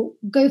 I will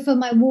go for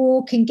my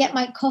walk and get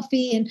my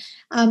coffee and,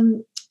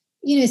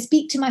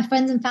 speak to my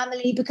friends and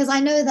family, because I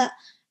know that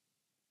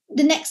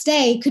the next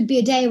day could be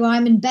a day where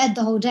I'm in bed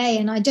the whole day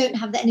and I don't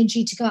have the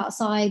energy to go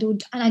outside,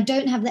 and I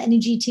don't have the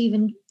energy to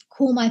even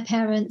call my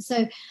parents.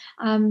 So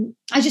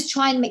I just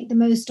try and make the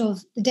most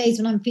of the days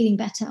when I'm feeling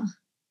better.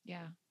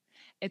 Yeah.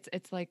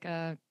 It's like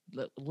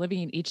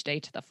living each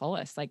day to the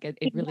fullest. Like it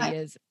really Exactly.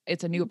 is.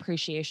 It's a new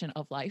appreciation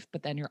of life,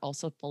 but then you're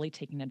also fully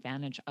taking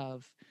advantage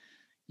of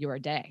your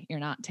day. You're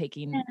not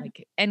taking Yeah,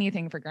 like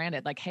anything for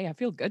granted. Like, hey, I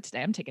feel good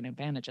today. I'm taking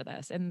advantage of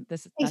this. And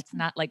that's exactly.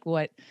 not like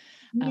what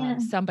Yeah.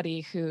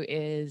 somebody who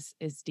is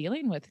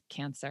dealing with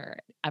cancer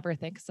ever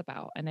thinks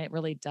about. And it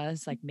really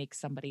does like make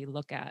somebody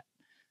look at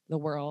the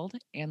world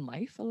and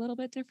life a little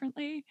bit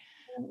differently.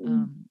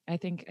 I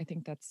think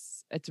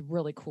that's it's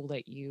really cool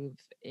that you've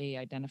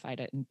identified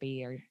it, and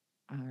B are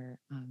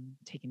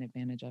taking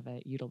advantage of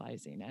it,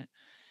 utilizing it.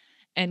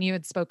 And you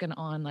had spoken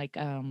on like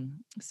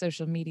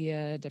social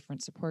media,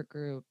 different support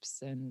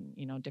groups, and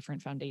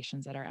different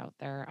foundations that are out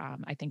there.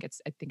 I think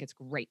it's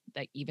great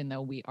that even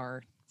though we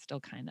are still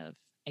kind of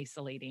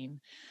isolating,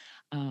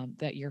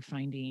 that you're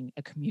finding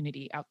a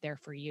community out there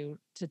for you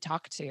to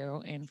talk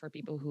to, and for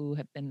people who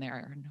have been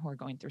there and who are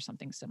going through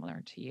something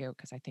similar to you.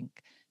 Because I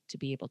think to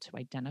be able to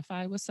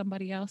identify with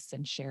somebody else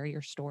and share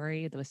your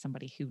story with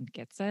somebody who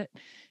gets it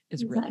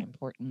is really Exactly.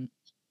 important.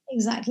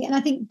 Exactly. And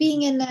I think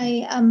being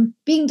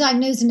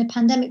diagnosed in a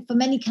pandemic for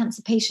many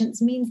cancer patients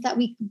means that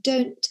we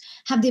don't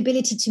have the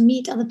ability to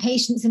meet other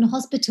patients in a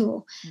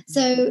hospital. Mhm.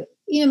 So,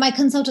 my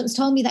consultants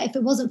told me that if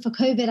it wasn't for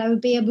COVID, I would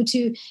be able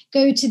to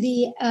go to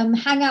the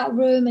hangout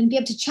room and be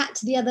able to chat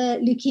to the other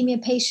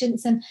leukemia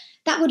patients. And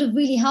that would have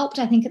really helped,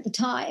 I think, at the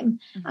time.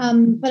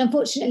 Mhm. But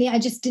unfortunately, I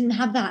just didn't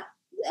have that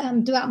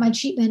throughout my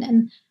treatment.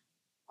 And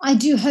I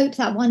do hope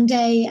that one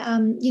day,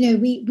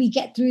 we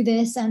get through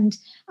this, and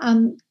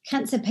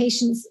cancer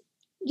patients,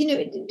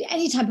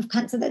 any type of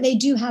cancer, that they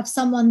do have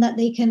someone that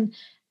they can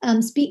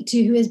speak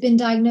to who has been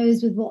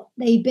diagnosed with what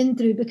they've been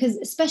through. Because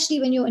especially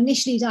when you're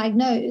initially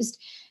diagnosed,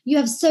 you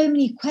have so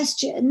many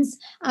questions.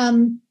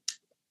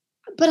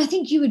 But I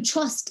think you would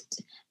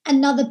trust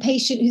another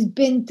patient who's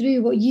been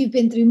through what you've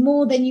been through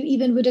more than you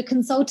even would a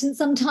consultant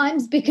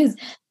sometimes, because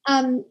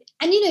and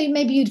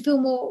maybe you'd feel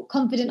more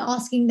confident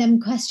asking them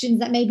questions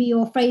that maybe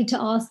you're afraid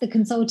to ask the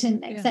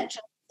consultant, Yeah.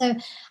 etc. So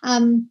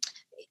um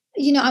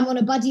I'm on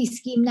a buddy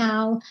scheme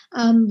now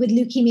with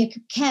Leukemia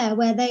Care,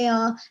 where they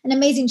are an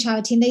amazing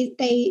charity, and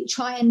they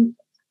try and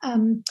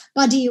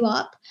buddy you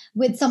up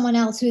with someone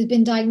else who has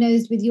been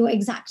diagnosed with your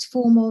exact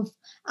form of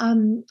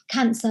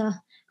cancer,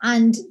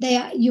 and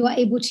you are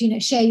able to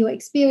share your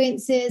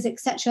experiences,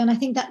 etc. And I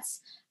think that's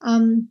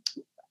um,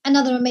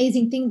 another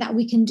amazing thing that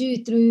we can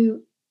do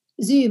through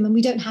Zoom, and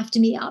we don't have to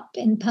meet up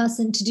in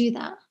person to do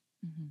that.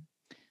 Mhm.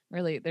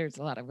 Really, there's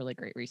a lot of really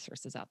great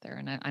resources out there,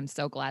 and I'm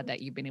so glad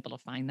that you've been able to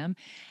find them.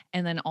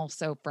 And then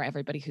also for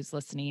everybody who's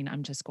listening,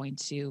 I'm just going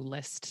to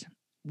list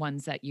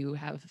ones that you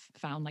have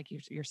found, like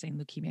you're saying,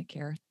 Leukemia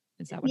Care.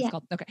 Is that what it's Yeah.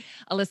 called? Okay,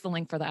 I'll list the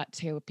link for that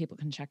too. People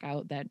can check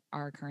out that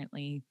are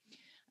currently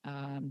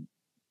um,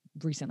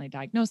 recently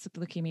diagnosed with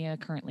leukemia,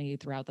 currently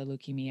throughout the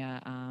leukemia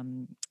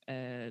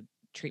uh,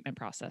 treatment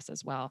process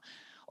as well,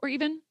 or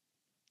even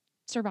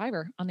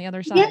survivor on the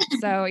other Yeah. side.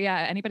 So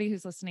yeah, anybody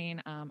who's listening,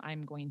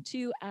 I'm going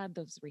to add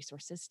those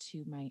resources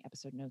to my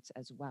episode notes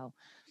as well.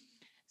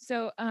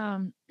 So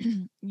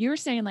you were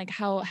saying like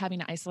how having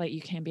to isolate,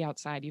 you can be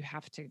outside, you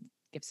have to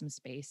give some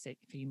space.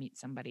 If you meet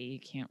somebody, you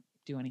can't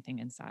do anything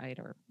inside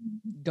or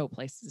go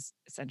places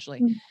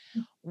essentially.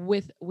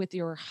 With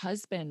your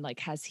husband, like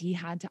has he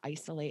had to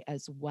isolate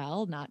as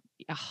well? Not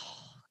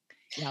oh,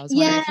 yeah, I was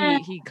wondering Yeah.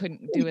 if he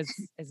couldn't do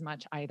as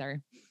much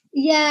either.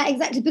 Yeah,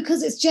 exactly,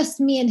 because it's just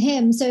me and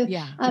him. So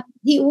Yeah.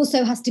 he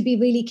also has to be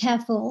really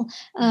careful.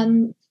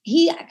 Mhm.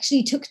 He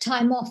actually took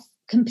time off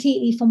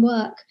completely from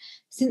work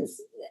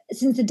since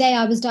the day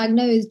I was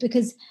diagnosed,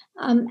 because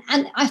and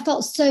I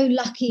felt so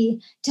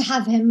lucky to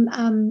have him.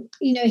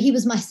 He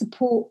was my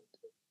support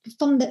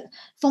from the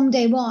from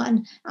day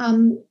one.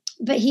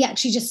 But he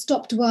actually just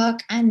stopped work,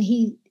 and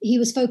he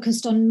was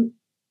focused on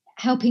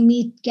helping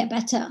me get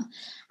better.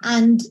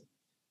 And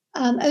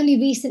only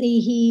recently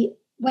he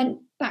went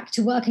back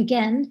to work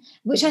again,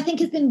 which I Mhm. think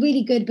has been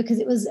really good, because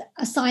it was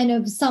a sign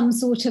of some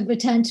sort of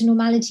return to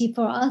normality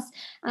for us.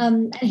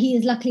 And he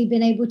has luckily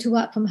been able to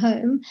work from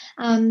home,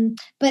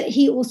 but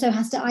he also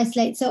has to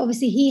isolate. So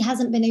obviously he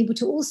hasn't been able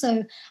to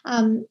also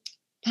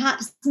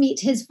perhaps meet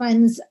his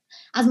friends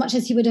as much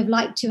as he would have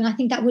liked to. And I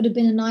think that would have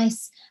been a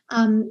nice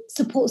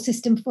support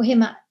system for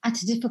him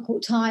at a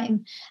difficult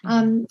time.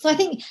 Mhm. So I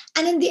think,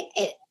 and in the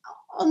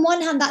on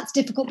one hand that's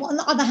difficult, but on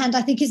the other hand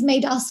I think it's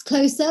made us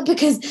closer,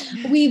 because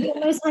we've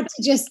almost had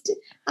to just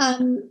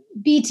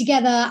be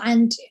together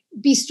and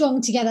be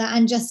strong together,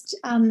 and just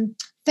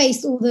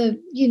face all the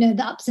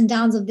ups and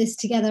downs of this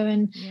together.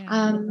 And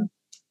Yeah.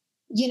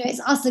 it's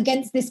us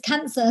against this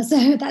cancer.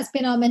 So that's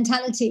been our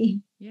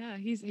mentality. Yeah,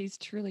 he's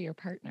truly your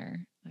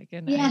partner. Like,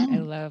 and Yeah. I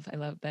love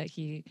that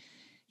he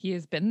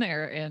has been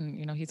there,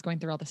 and he's going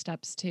through all the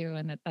steps too,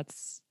 and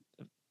that's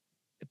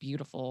a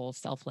beautiful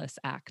selfless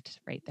act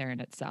right there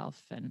in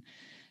itself. And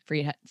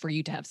for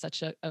you to have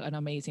such an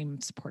amazing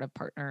supportive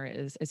partner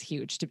is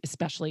huge,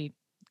 especially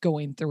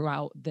going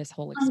throughout this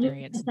whole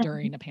experience 100%.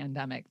 during a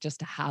pandemic. Just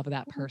to have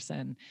that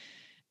person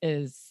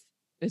is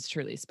is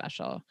truly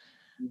special.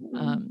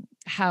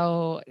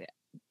 How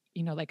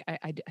like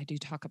I do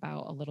talk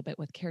about a little bit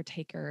with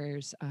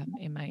caretakers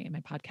in my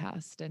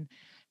podcast, and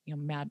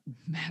mad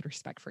mad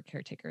respect for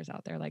caretakers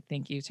out there. Like,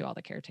 thank you to all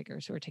the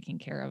caretakers who are taking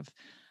care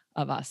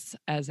of us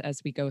as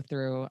we go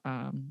through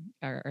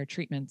our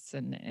treatments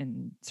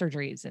and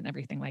surgeries and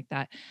everything like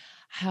that.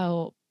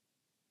 How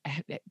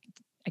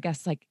I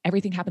guess like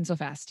everything happens so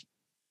fast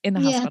in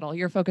the Yeah. hospital.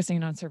 You're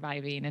focusing on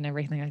surviving and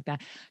everything like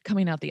that.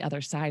 Coming out the other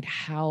side,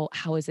 how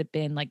has it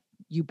been? Like,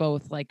 you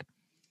both, like,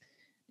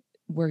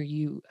 were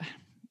you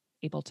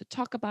able to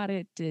talk about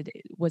it?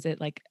 Was it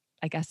like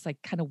I guess,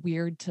 like, kind of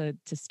weird to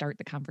start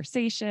the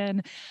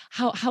conversation.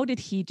 How did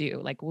he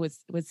do? Like,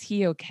 was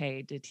he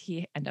okay? Did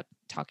he end up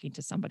talking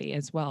to somebody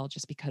as well,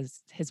 just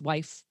because his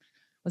wife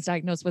was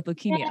diagnosed with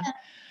leukemia? Yeah,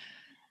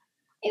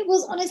 it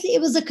was honestly,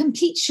 it was a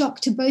complete shock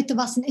to both of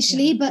us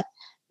initially, Yeah. but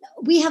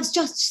we have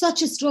just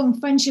such a strong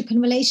friendship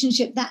and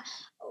relationship that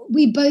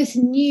we both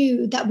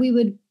knew that we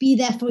would be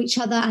there for each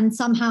other and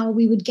somehow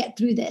we would get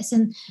through this.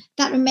 And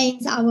that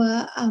remains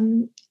our,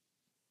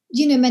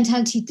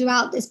 mentality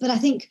throughout this. But I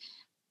think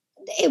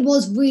it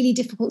was really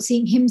difficult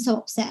seeing him so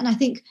upset. And I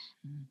think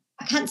Mm.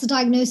 a cancer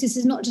diagnosis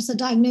is not just a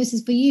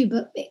diagnosis for you,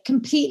 but it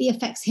completely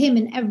affects him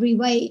in every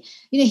way.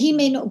 He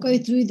may not go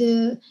through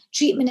the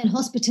treatment in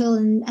hospital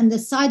and the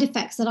side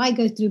effects that I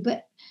go through,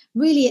 but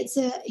really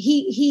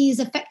he's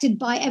affected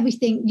by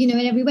everything, in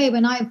every way.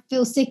 When I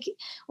feel sick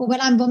or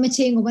when I'm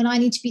vomiting or when I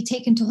need to be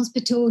taken to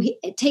hospital,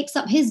 it takes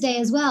up his day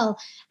as well.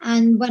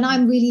 And when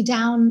I'm really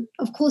down,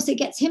 of course, it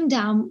gets him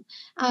down.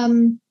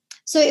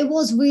 So it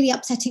was really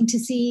upsetting to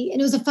see.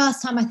 And it was the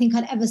first time I think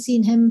I'd ever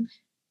seen him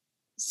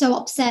so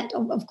upset,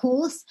 of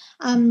course.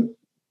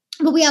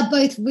 But we are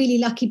both really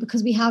lucky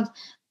because we have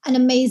an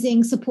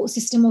amazing support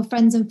system of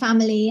friends and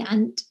family.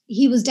 And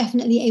he was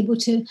definitely able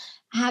to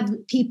have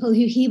people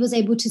who he was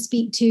able to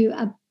speak to,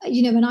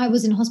 when I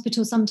was in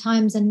hospital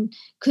sometimes and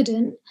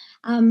couldn't.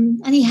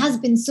 And he has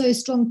been so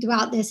strong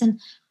throughout this. And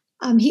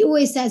he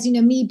always says,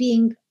 me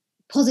being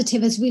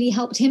positive has really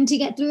helped him to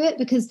get through it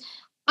because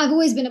I've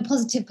always been a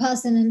positive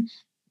person. And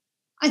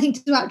I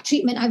think throughout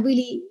treatment, I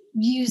really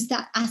used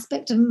that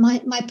aspect of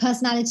my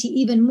personality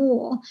even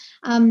more.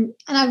 And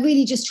I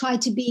really just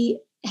tried to be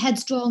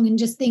headstrong and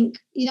just think,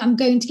 I'm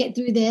going to get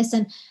through this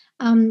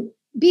and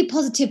be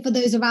positive for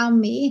those around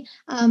me.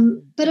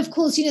 But of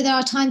course, there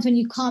are times when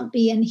you can't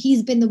be. And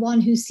he's been the one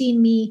who's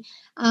seen me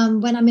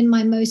when I'm in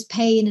my most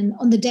pain and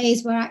on the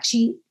days where I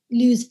actually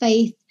lose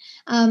faith.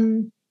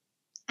 And,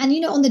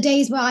 on the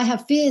days where I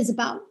have fears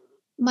about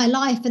my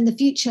life and the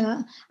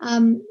future,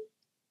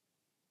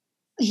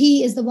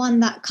 he is the one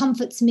that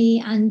comforts me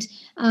and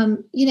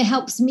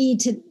helps me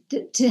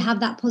to have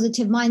that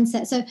positive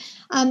mindset. So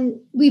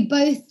we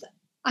both,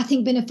 I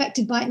think, been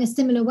affected by it in a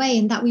similar way,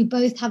 in that we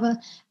both have a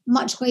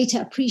much greater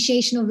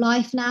appreciation of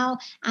life now.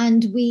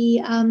 And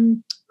we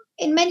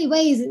in many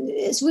ways,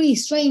 it's really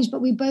strange,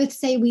 but we both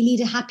say we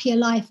lead a happier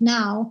life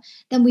now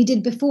than we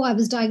did before I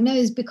was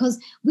diagnosed, because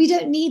we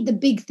don't need the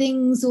big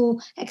things or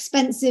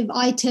expensive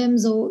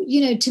items or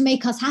to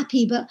make us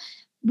happy. But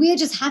we're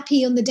just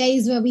happy on the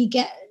days where we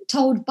get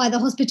told by the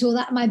hospital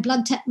that my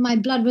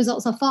blood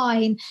results are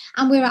fine,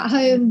 and we're at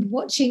home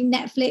watching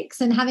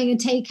Netflix and having a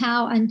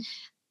takeout. And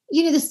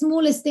the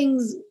smallest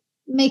things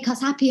make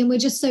us happy, and we're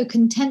just so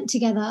content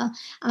together.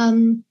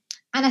 And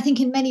I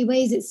think in many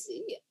ways it's,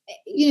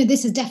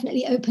 this has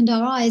definitely opened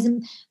our eyes.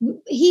 And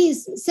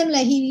he's similar.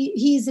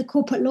 He's a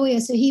corporate lawyer,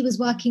 so he was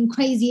working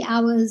crazy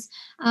hours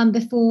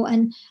before,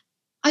 and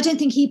I don't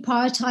think he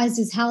prioritized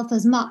his health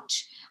as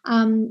much.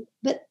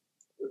 But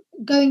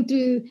going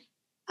through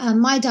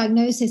my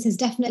diagnosis has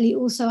definitely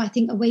also, I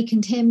think,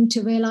 awakened him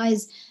to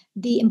realize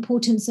the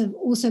importance of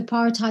also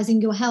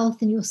prioritizing your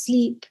health and your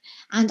sleep.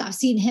 And I've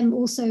seen him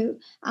also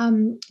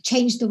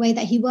change the way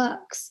that he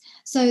works.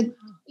 So,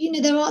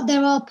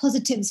 there are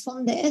positives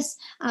from this.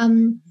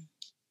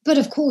 But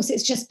of course,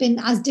 it's just been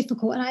as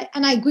difficult.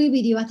 And I agree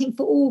with you. I think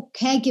for all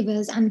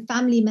caregivers and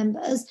family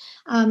members,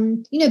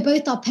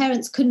 both our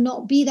parents could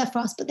not be there for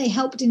us, but they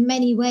helped in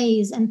many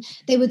ways. And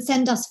they would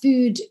send us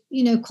food,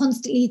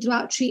 constantly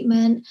throughout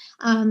treatment.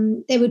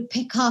 They would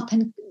pick up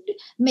and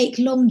make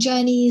long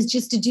journeys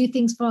just to do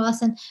things for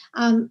us. And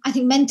I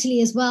think mentally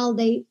as well,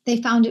 they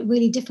found it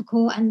really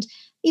difficult. And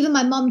even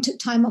my mum took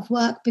time off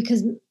work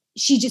because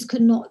she just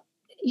could not,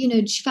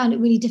 she found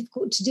it really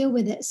difficult to deal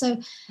with it. So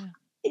Yeah.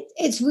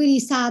 it's really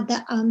sad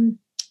that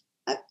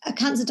a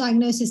cancer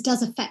diagnosis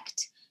does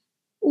affect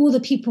all the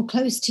people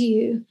close to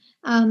you,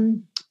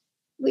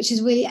 which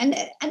is really, and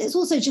it's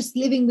also just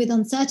living with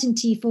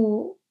uncertainty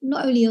for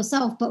not only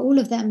yourself but all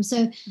of them.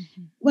 So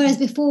whereas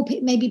before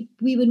maybe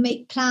we would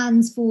make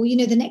plans for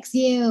the next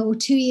year or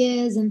 2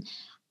 years, and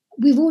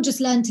we've all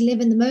just learned to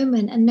live in the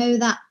moment and know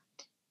that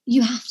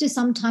you have to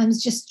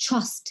sometimes just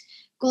trust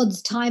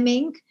God's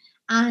timing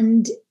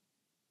and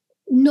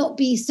not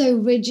be so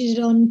rigid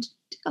on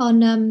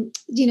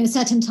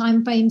certain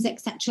time frames,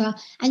 etc.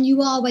 And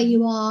you are where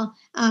you are,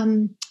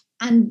 and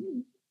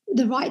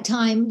the right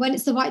time, when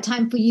it's the right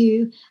time for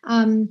you,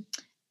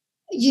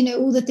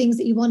 all the things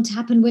that you want to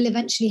happen will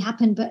eventually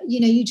happen, but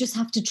you just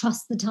have to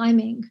trust the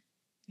timing.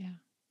 Yeah.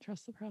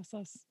 Trust the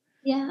process.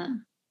 Yeah.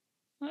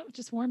 Well, it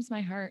just warms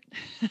my heart.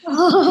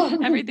 Oh.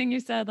 Everything you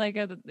said, like,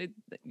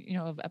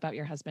 about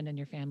your husband and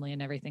your family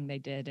and everything they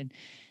did,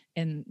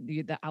 and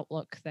the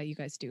outlook that you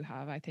guys do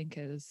have, I think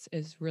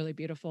is really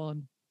beautiful.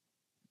 And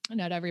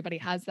not everybody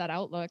has that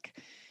outlook.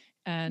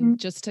 And Mm.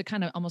 just to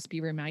kind of almost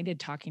be reminded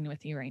talking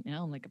with you right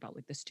now, like about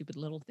like the stupid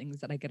little things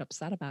that I get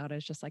upset about,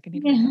 is just like, I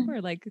need to Yeah.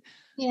 remember, like,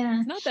 Yeah.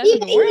 it's not the end of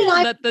Even the even world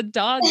I that the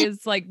dog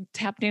is like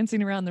tap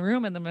dancing around the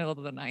room in the middle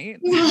of the night.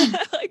 yeah.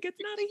 Like, it's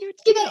not a huge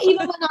Even deal.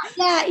 even when I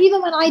yeah,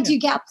 even when I Yeah. do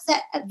get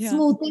upset at Yeah.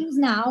 small things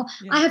now,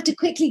 Yeah. I have to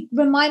quickly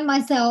remind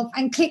myself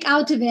and click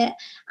out of it,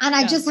 and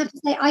I Yeah. just have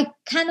to say, "I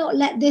cannot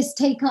let this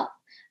take up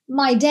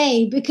my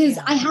day," because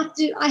Yeah. I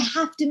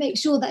have to make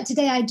sure that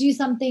today I do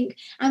something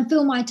and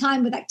fill my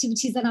time with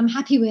activities that I'm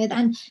happy with.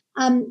 And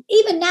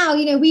even now,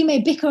 we may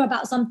bicker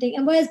about something,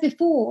 and whereas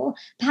before,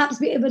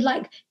 perhaps it would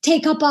like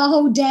take up our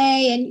whole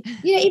day, and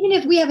even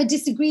if we have a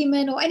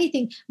disagreement or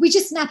anything, we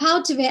just snap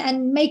out of it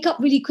and make up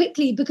really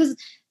quickly, because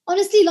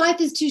honestly,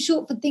 life is too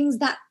short for things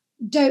that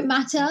don't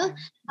matter.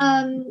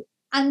 Mhm.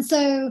 And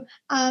so,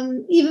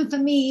 even for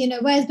me,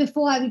 whereas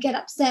before I would get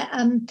upset,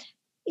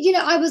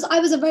 I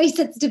was a very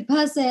sensitive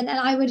person, and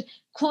I would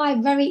cry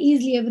very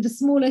easily over the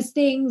smallest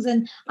things,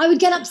 and I would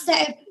get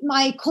upset if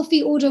my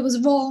coffee order was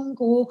wrong,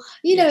 or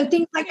Yeah.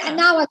 things like that. And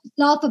Yeah. now I just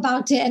laugh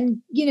about it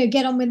and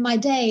get on with my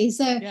day.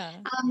 So Yeah.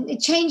 it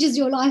changes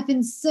your life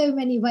in so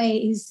many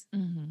ways.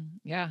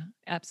 Yeah,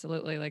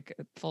 absolutely. Like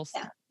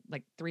Yeah.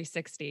 like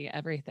 360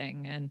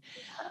 everything. And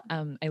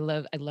I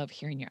love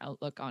hearing your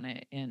outlook on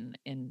it, in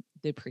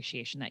the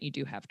appreciation that you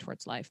do have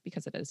towards life,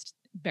 because it is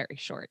very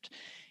short.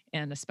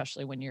 And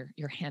especially when you're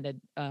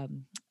handed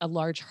a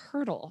large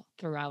hurdle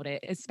throughout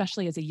it,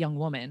 especially as a young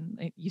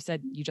woman. You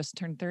said you just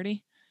turned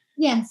 30.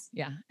 Yes.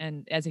 Yeah.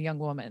 And as a young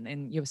woman,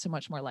 and you have so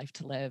much more life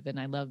to live. And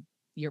I love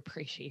your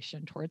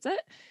appreciation towards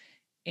it,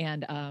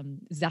 and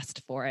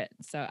zest for it.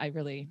 So I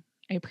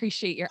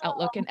appreciate your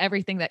outlook and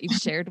everything that you've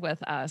shared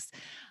with us.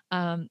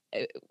 Um,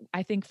 uh,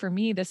 I think for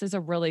me, this is a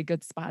really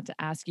good spot to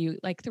ask you.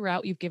 Like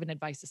throughout, you've given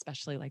advice,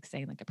 especially like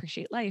saying like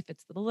appreciate life.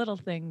 It's the little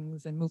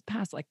things and move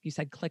past. Like you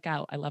said, click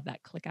out. I love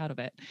that, click out of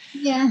it.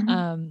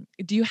 Yeah.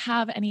 Do you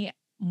have any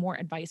more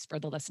advice for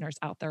the listeners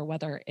out there,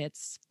 whether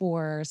it's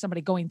for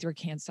somebody going through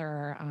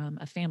cancer,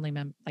 a family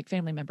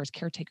members,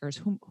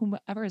 caretakers,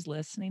 whomever is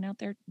listening out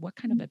there? What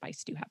kind of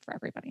advice do you have for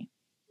everybody?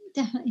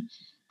 Definitely.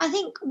 I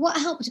think what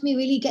helped me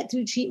really get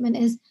through treatment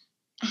is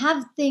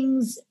have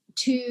things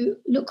to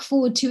look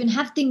forward to and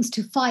have things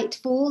to fight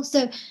for.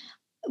 So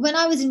when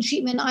I was in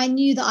treatment, I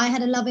knew that I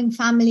had a loving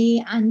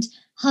family and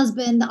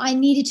husband that I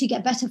needed to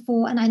get better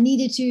for, and I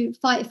needed to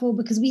fight for,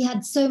 because we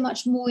had so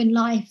much more in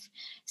life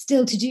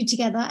still to do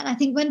together. And I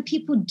think when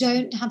people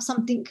don't have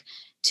something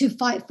to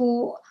fight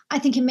for, I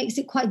think it makes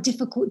it quite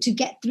difficult to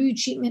get through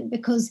treatment,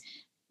 because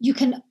you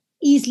can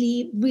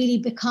easily really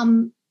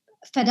become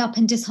fed up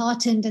and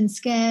disheartened and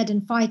scared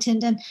and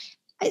frightened. And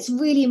it's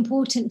really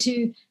important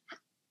to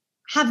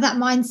have that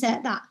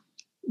mindset, that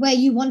where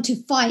you want to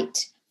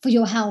fight for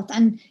your health,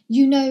 and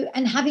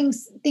and having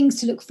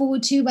things to look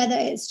forward to, whether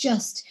it's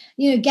just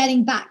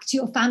getting back to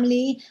your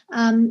family,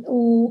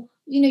 or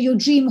your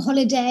dream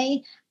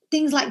holiday,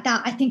 things like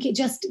that. I think it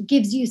just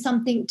gives you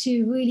something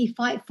to really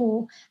fight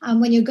for,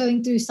 when you're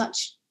going through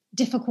such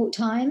difficult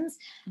times.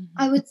 Mhm.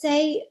 I would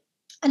say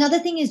another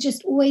thing is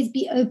just always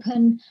be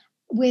open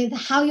with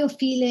how you're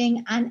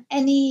feeling and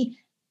any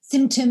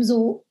symptoms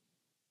or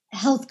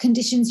health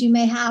conditions you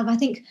may have. I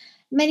think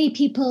many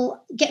people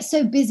get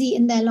so busy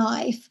in their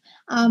life.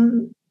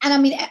 And I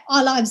mean,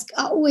 our lives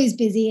are always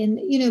busy, and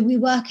we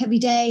work every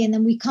day, and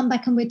then we come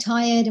back and we're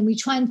tired, and we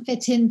try and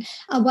fit in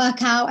a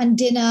workout and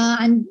dinner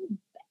and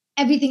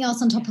everything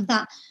else on top Yeah. of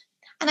that.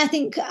 And I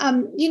think,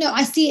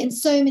 I see it in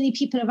so many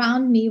people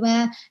around me,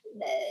 where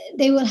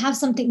they will have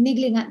something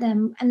niggling at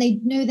them, and they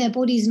know their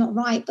body's not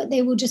right, but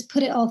they will just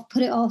put it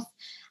off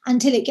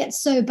until it gets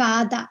so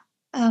bad that,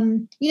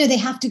 they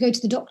have to go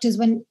to the doctors,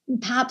 when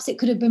perhaps it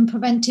could have been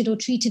prevented or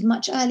treated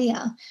much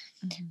earlier.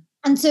 Mhm.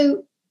 And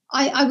so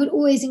I would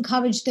always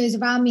encourage those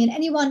around me, and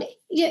anyone,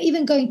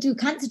 even going through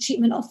cancer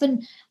treatment.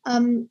 Often,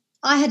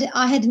 I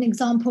had an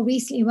example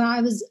recently where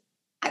I was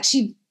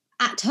actually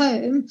at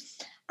home,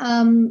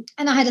 and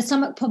I had a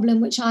stomach problem,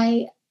 which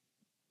I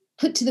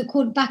put to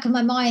the back of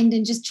my mind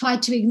and just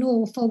tried to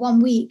ignore for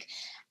 1 week.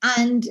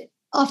 And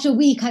after a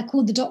week, I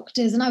called the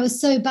doctors, and I was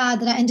so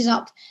bad that I ended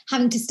up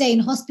having to stay in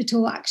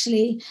hospital,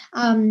 actually,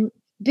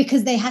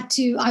 because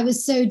I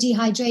was so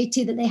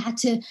dehydrated that they had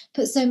to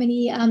put so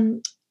many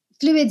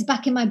fluids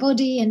back in my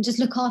body and just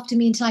look after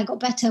me until I got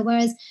better.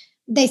 Whereas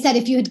they said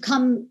if you had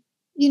come,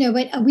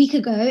 a week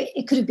ago,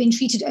 it could have been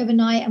treated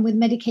overnight and with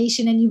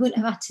medication, and you wouldn't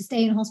have had to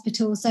stay in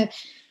hospital. So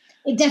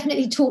it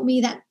definitely taught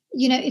me that,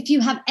 if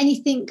you have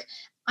anything,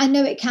 I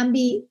know it can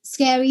be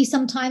scary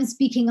sometimes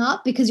speaking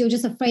up, because you're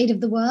just afraid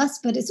of the worst,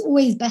 but it's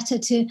always better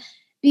to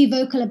be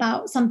vocal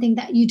about something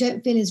that you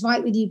don't feel is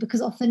right with you,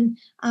 because often,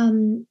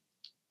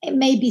 it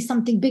may be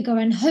something bigger,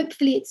 and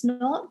hopefully it's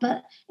not,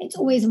 but it's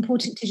always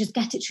important to just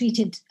get it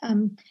treated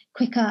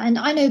quicker. And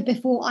I know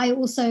before, I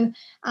also,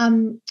 I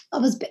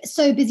was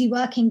so busy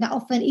working that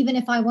often, even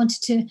if I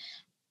wanted to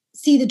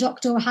see the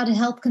doctor or had a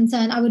health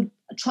concern, I would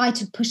try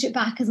to push it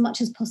back as much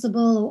as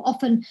possible, or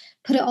often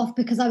put it off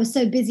because I was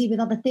so busy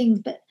with other things.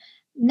 But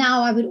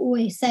now I would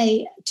always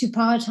say to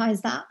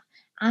prioritize that.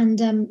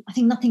 And I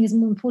think nothing is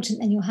more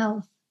important than your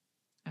health.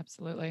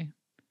 Absolutely.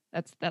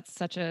 That's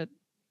such a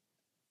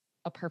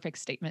perfect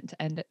statement to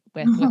end it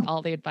with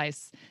all the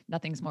advice.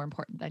 Nothing's more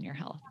important than your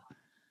health.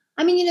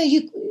 I mean,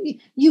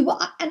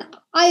 and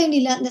I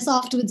only learned this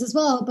afterwards as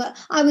well, but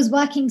I was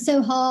working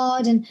so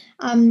hard, and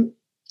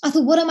I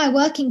thought, what am I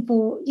working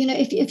for?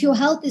 If your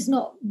health is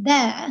not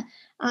there,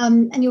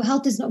 and your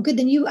health is not good,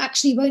 then you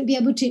actually won't be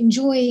able to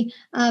enjoy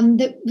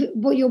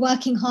what you're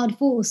working hard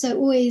for. So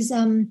always,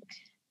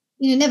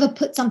 never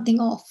put something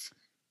off.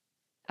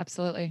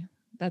 Absolutely.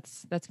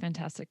 That's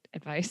fantastic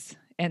advice.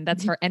 And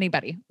that's Mhm. for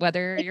anybody,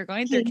 whether you're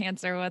going through Exactly.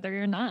 cancer, whether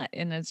you're not.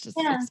 And Yeah,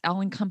 it's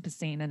all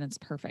encompassing and it's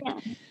perfect.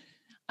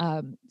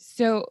 yeah.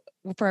 So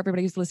for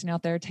everybody who's listening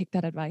out there, take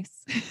that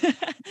advice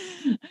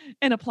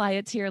and apply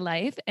it to your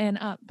life. And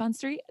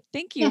Bunstry,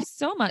 thank you Yes.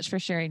 so much for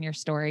sharing your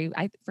story.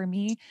 For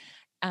me,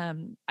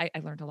 I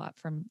learned a lot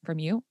from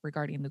you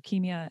regarding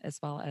leukemia, as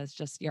well as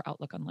just your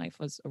outlook on life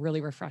was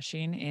really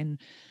refreshing and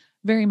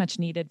very much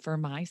needed for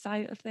my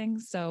side of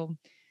things. So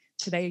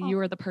today Oh, you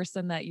are the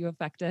person that you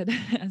affected.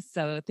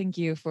 So thank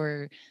you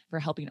for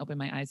helping open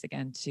my eyes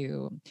again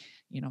to,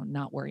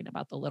 not worrying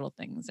about the little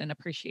things and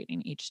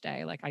appreciating each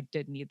day. Like I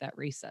did need that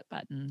reset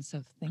button.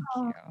 So thank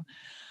you.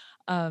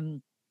 oh.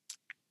 Um,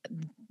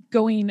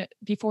 Going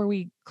before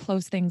we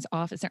close things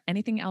off, is there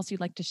anything else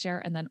you'd like to share?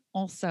 And then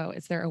also,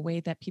 is there a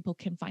way that people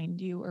can find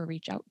you or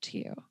reach out to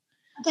you?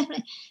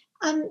 Definitely.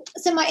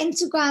 So my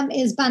Instagram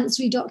is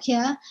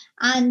Bansri.here,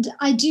 and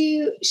I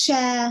do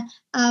share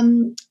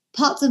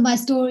parts of my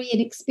story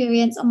and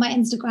experience on my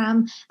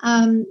Instagram.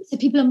 So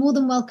people are more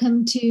than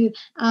welcome to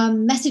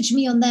message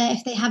me on there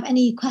if they have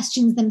any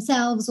questions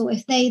themselves, or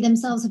if they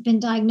themselves have been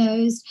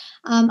diagnosed.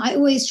 I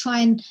always try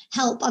and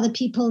help other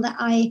people that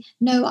I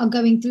know are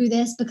going through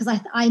this, because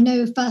I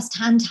know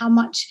firsthand how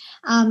much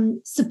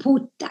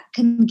support that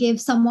can give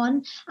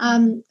someone.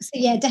 So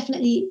yeah,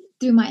 definitely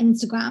through my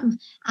Instagram.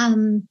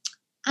 Um,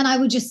 and I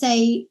would just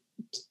say,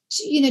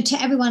 to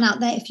everyone out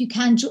there, if you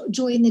can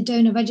join the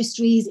donor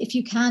registries, if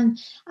you can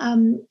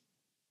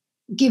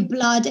give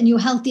blood and you're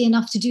healthy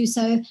enough to do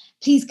so,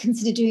 please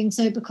consider doing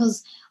so,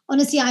 because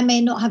honestly, I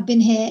may not have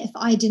been here if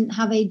I didn't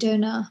have a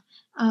donor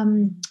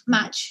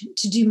match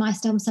to do my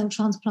stem cell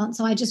transplant.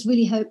 So I just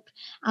really hope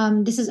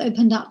this has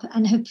opened up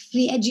and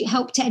hopefully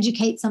help to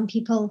educate some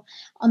people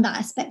on that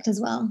aspect as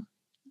well.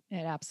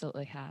 It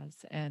absolutely has.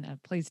 And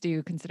please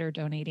do consider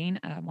donating.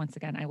 Once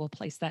again, I will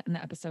place that in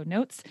the episode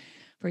notes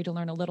for you to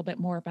learn a little bit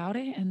more about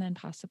it and then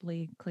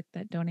possibly click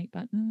that donate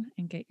button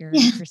and get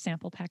Yeah. your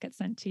sample packet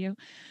sent to you.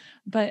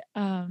 But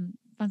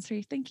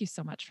Bansri, thank you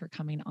so much for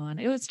coming on.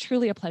 It was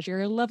truly a pleasure.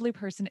 You're a lovely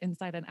person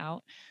inside and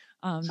out.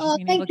 Just Oh,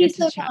 being able thank to you get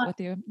to so chat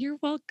with you. You're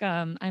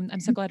welcome.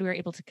 I'm so glad we were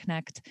able to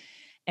connect.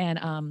 And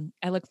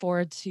I look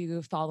forward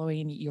to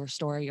following your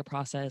story, your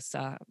process.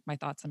 My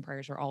thoughts and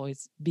prayers will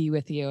always be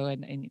with you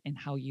and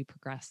how you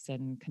progress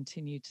and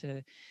continue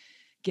to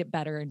get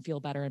better and feel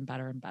better and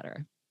better and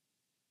better.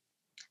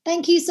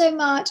 Thank you so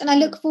much. And I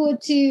look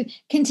forward to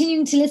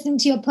continuing to listen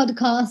to your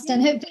podcast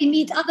and hopefully Yeah.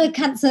 meet other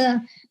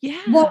cancer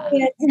Yeah.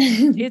 warriors.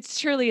 It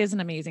truly is an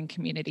amazing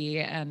community,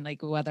 and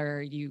like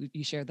whether you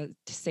share the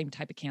same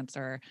type of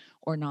cancer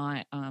or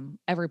not,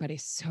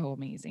 everybody's so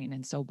amazing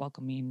and so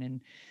welcoming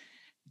and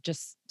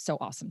just so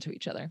awesome to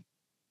each other.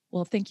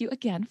 Well, thank you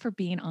again for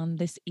being on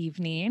this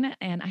evening,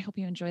 and I hope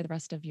you enjoy the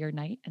rest of your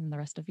night and the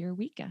rest of your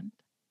weekend.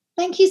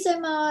 Thank you so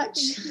much.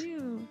 Thank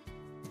you.